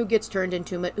woman who turns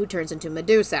into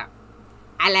Medusa.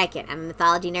 I like it. I'm a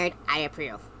mythology nerd. I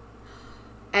approve.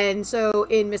 And so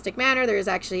in Mystic Manor, there is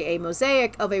actually a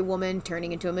mosaic of a woman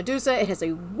turning into a Medusa. It has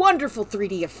a wonderful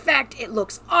 3D effect. It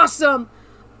looks awesome.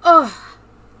 Ugh.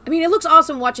 I mean, it looks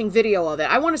awesome watching video of it.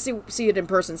 I want to see it in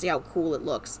person, see how cool it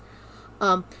looks.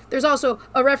 There's also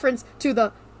a reference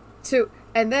to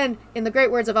and then in the great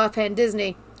words of offhand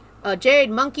Disney, a jade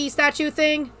monkey statue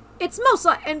thing. It's most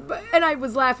like, and I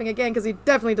was laughing again because he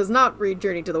definitely does not read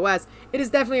Journey to the West. It is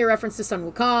definitely a reference to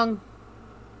Sun Wukong.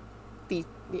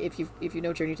 If you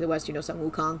know Journey to the West, you know Sun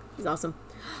Wukong. He's awesome.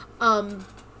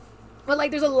 But like,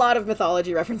 there's a lot of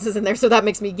mythology references in there, so that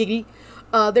makes me giggy.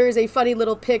 There is a funny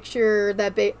little picture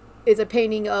that is a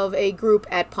painting of a group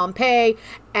at Pompeii,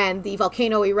 and the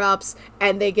volcano erupts,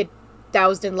 and they get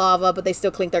doused in lava, but they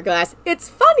still clink their glass. It's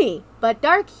funny, but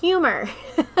dark humor.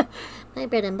 My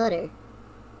bread and butter.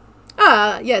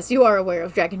 Ah, yes, you are aware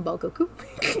of Dragon Ball Goku.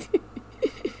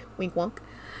 Wink wonk.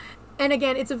 And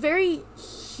again, it's a very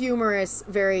humorous,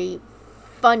 very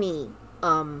funny,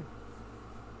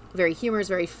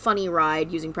 very funny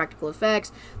ride using practical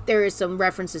effects. There is some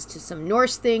references to some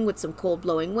Norse thing with some cold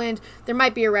blowing wind. There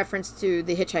might be a reference to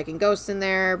the hitchhiking ghosts in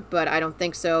there, but I don't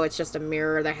think so. It's just a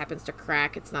mirror that happens to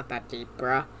crack. It's not that deep,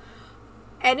 bruh.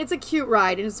 And it's a cute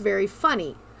ride, and it's very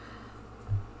funny.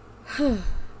 And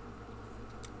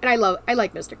I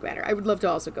like Mystic Manor. I would love to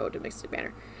also go to Mystic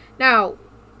Manor. Now,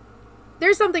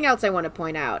 there's something else I want to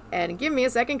point out, and give me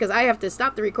a second because I have to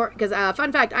stop the record. Because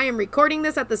fun fact, I am recording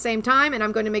this at the same time, and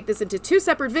I'm going to make this into 2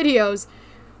 separate videos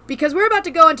because we're about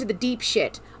to go into the deep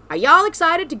shit. Are y'all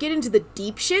excited to get into the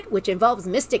deep shit, which involves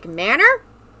Mystic Manor?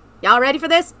 Y'all ready for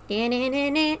this?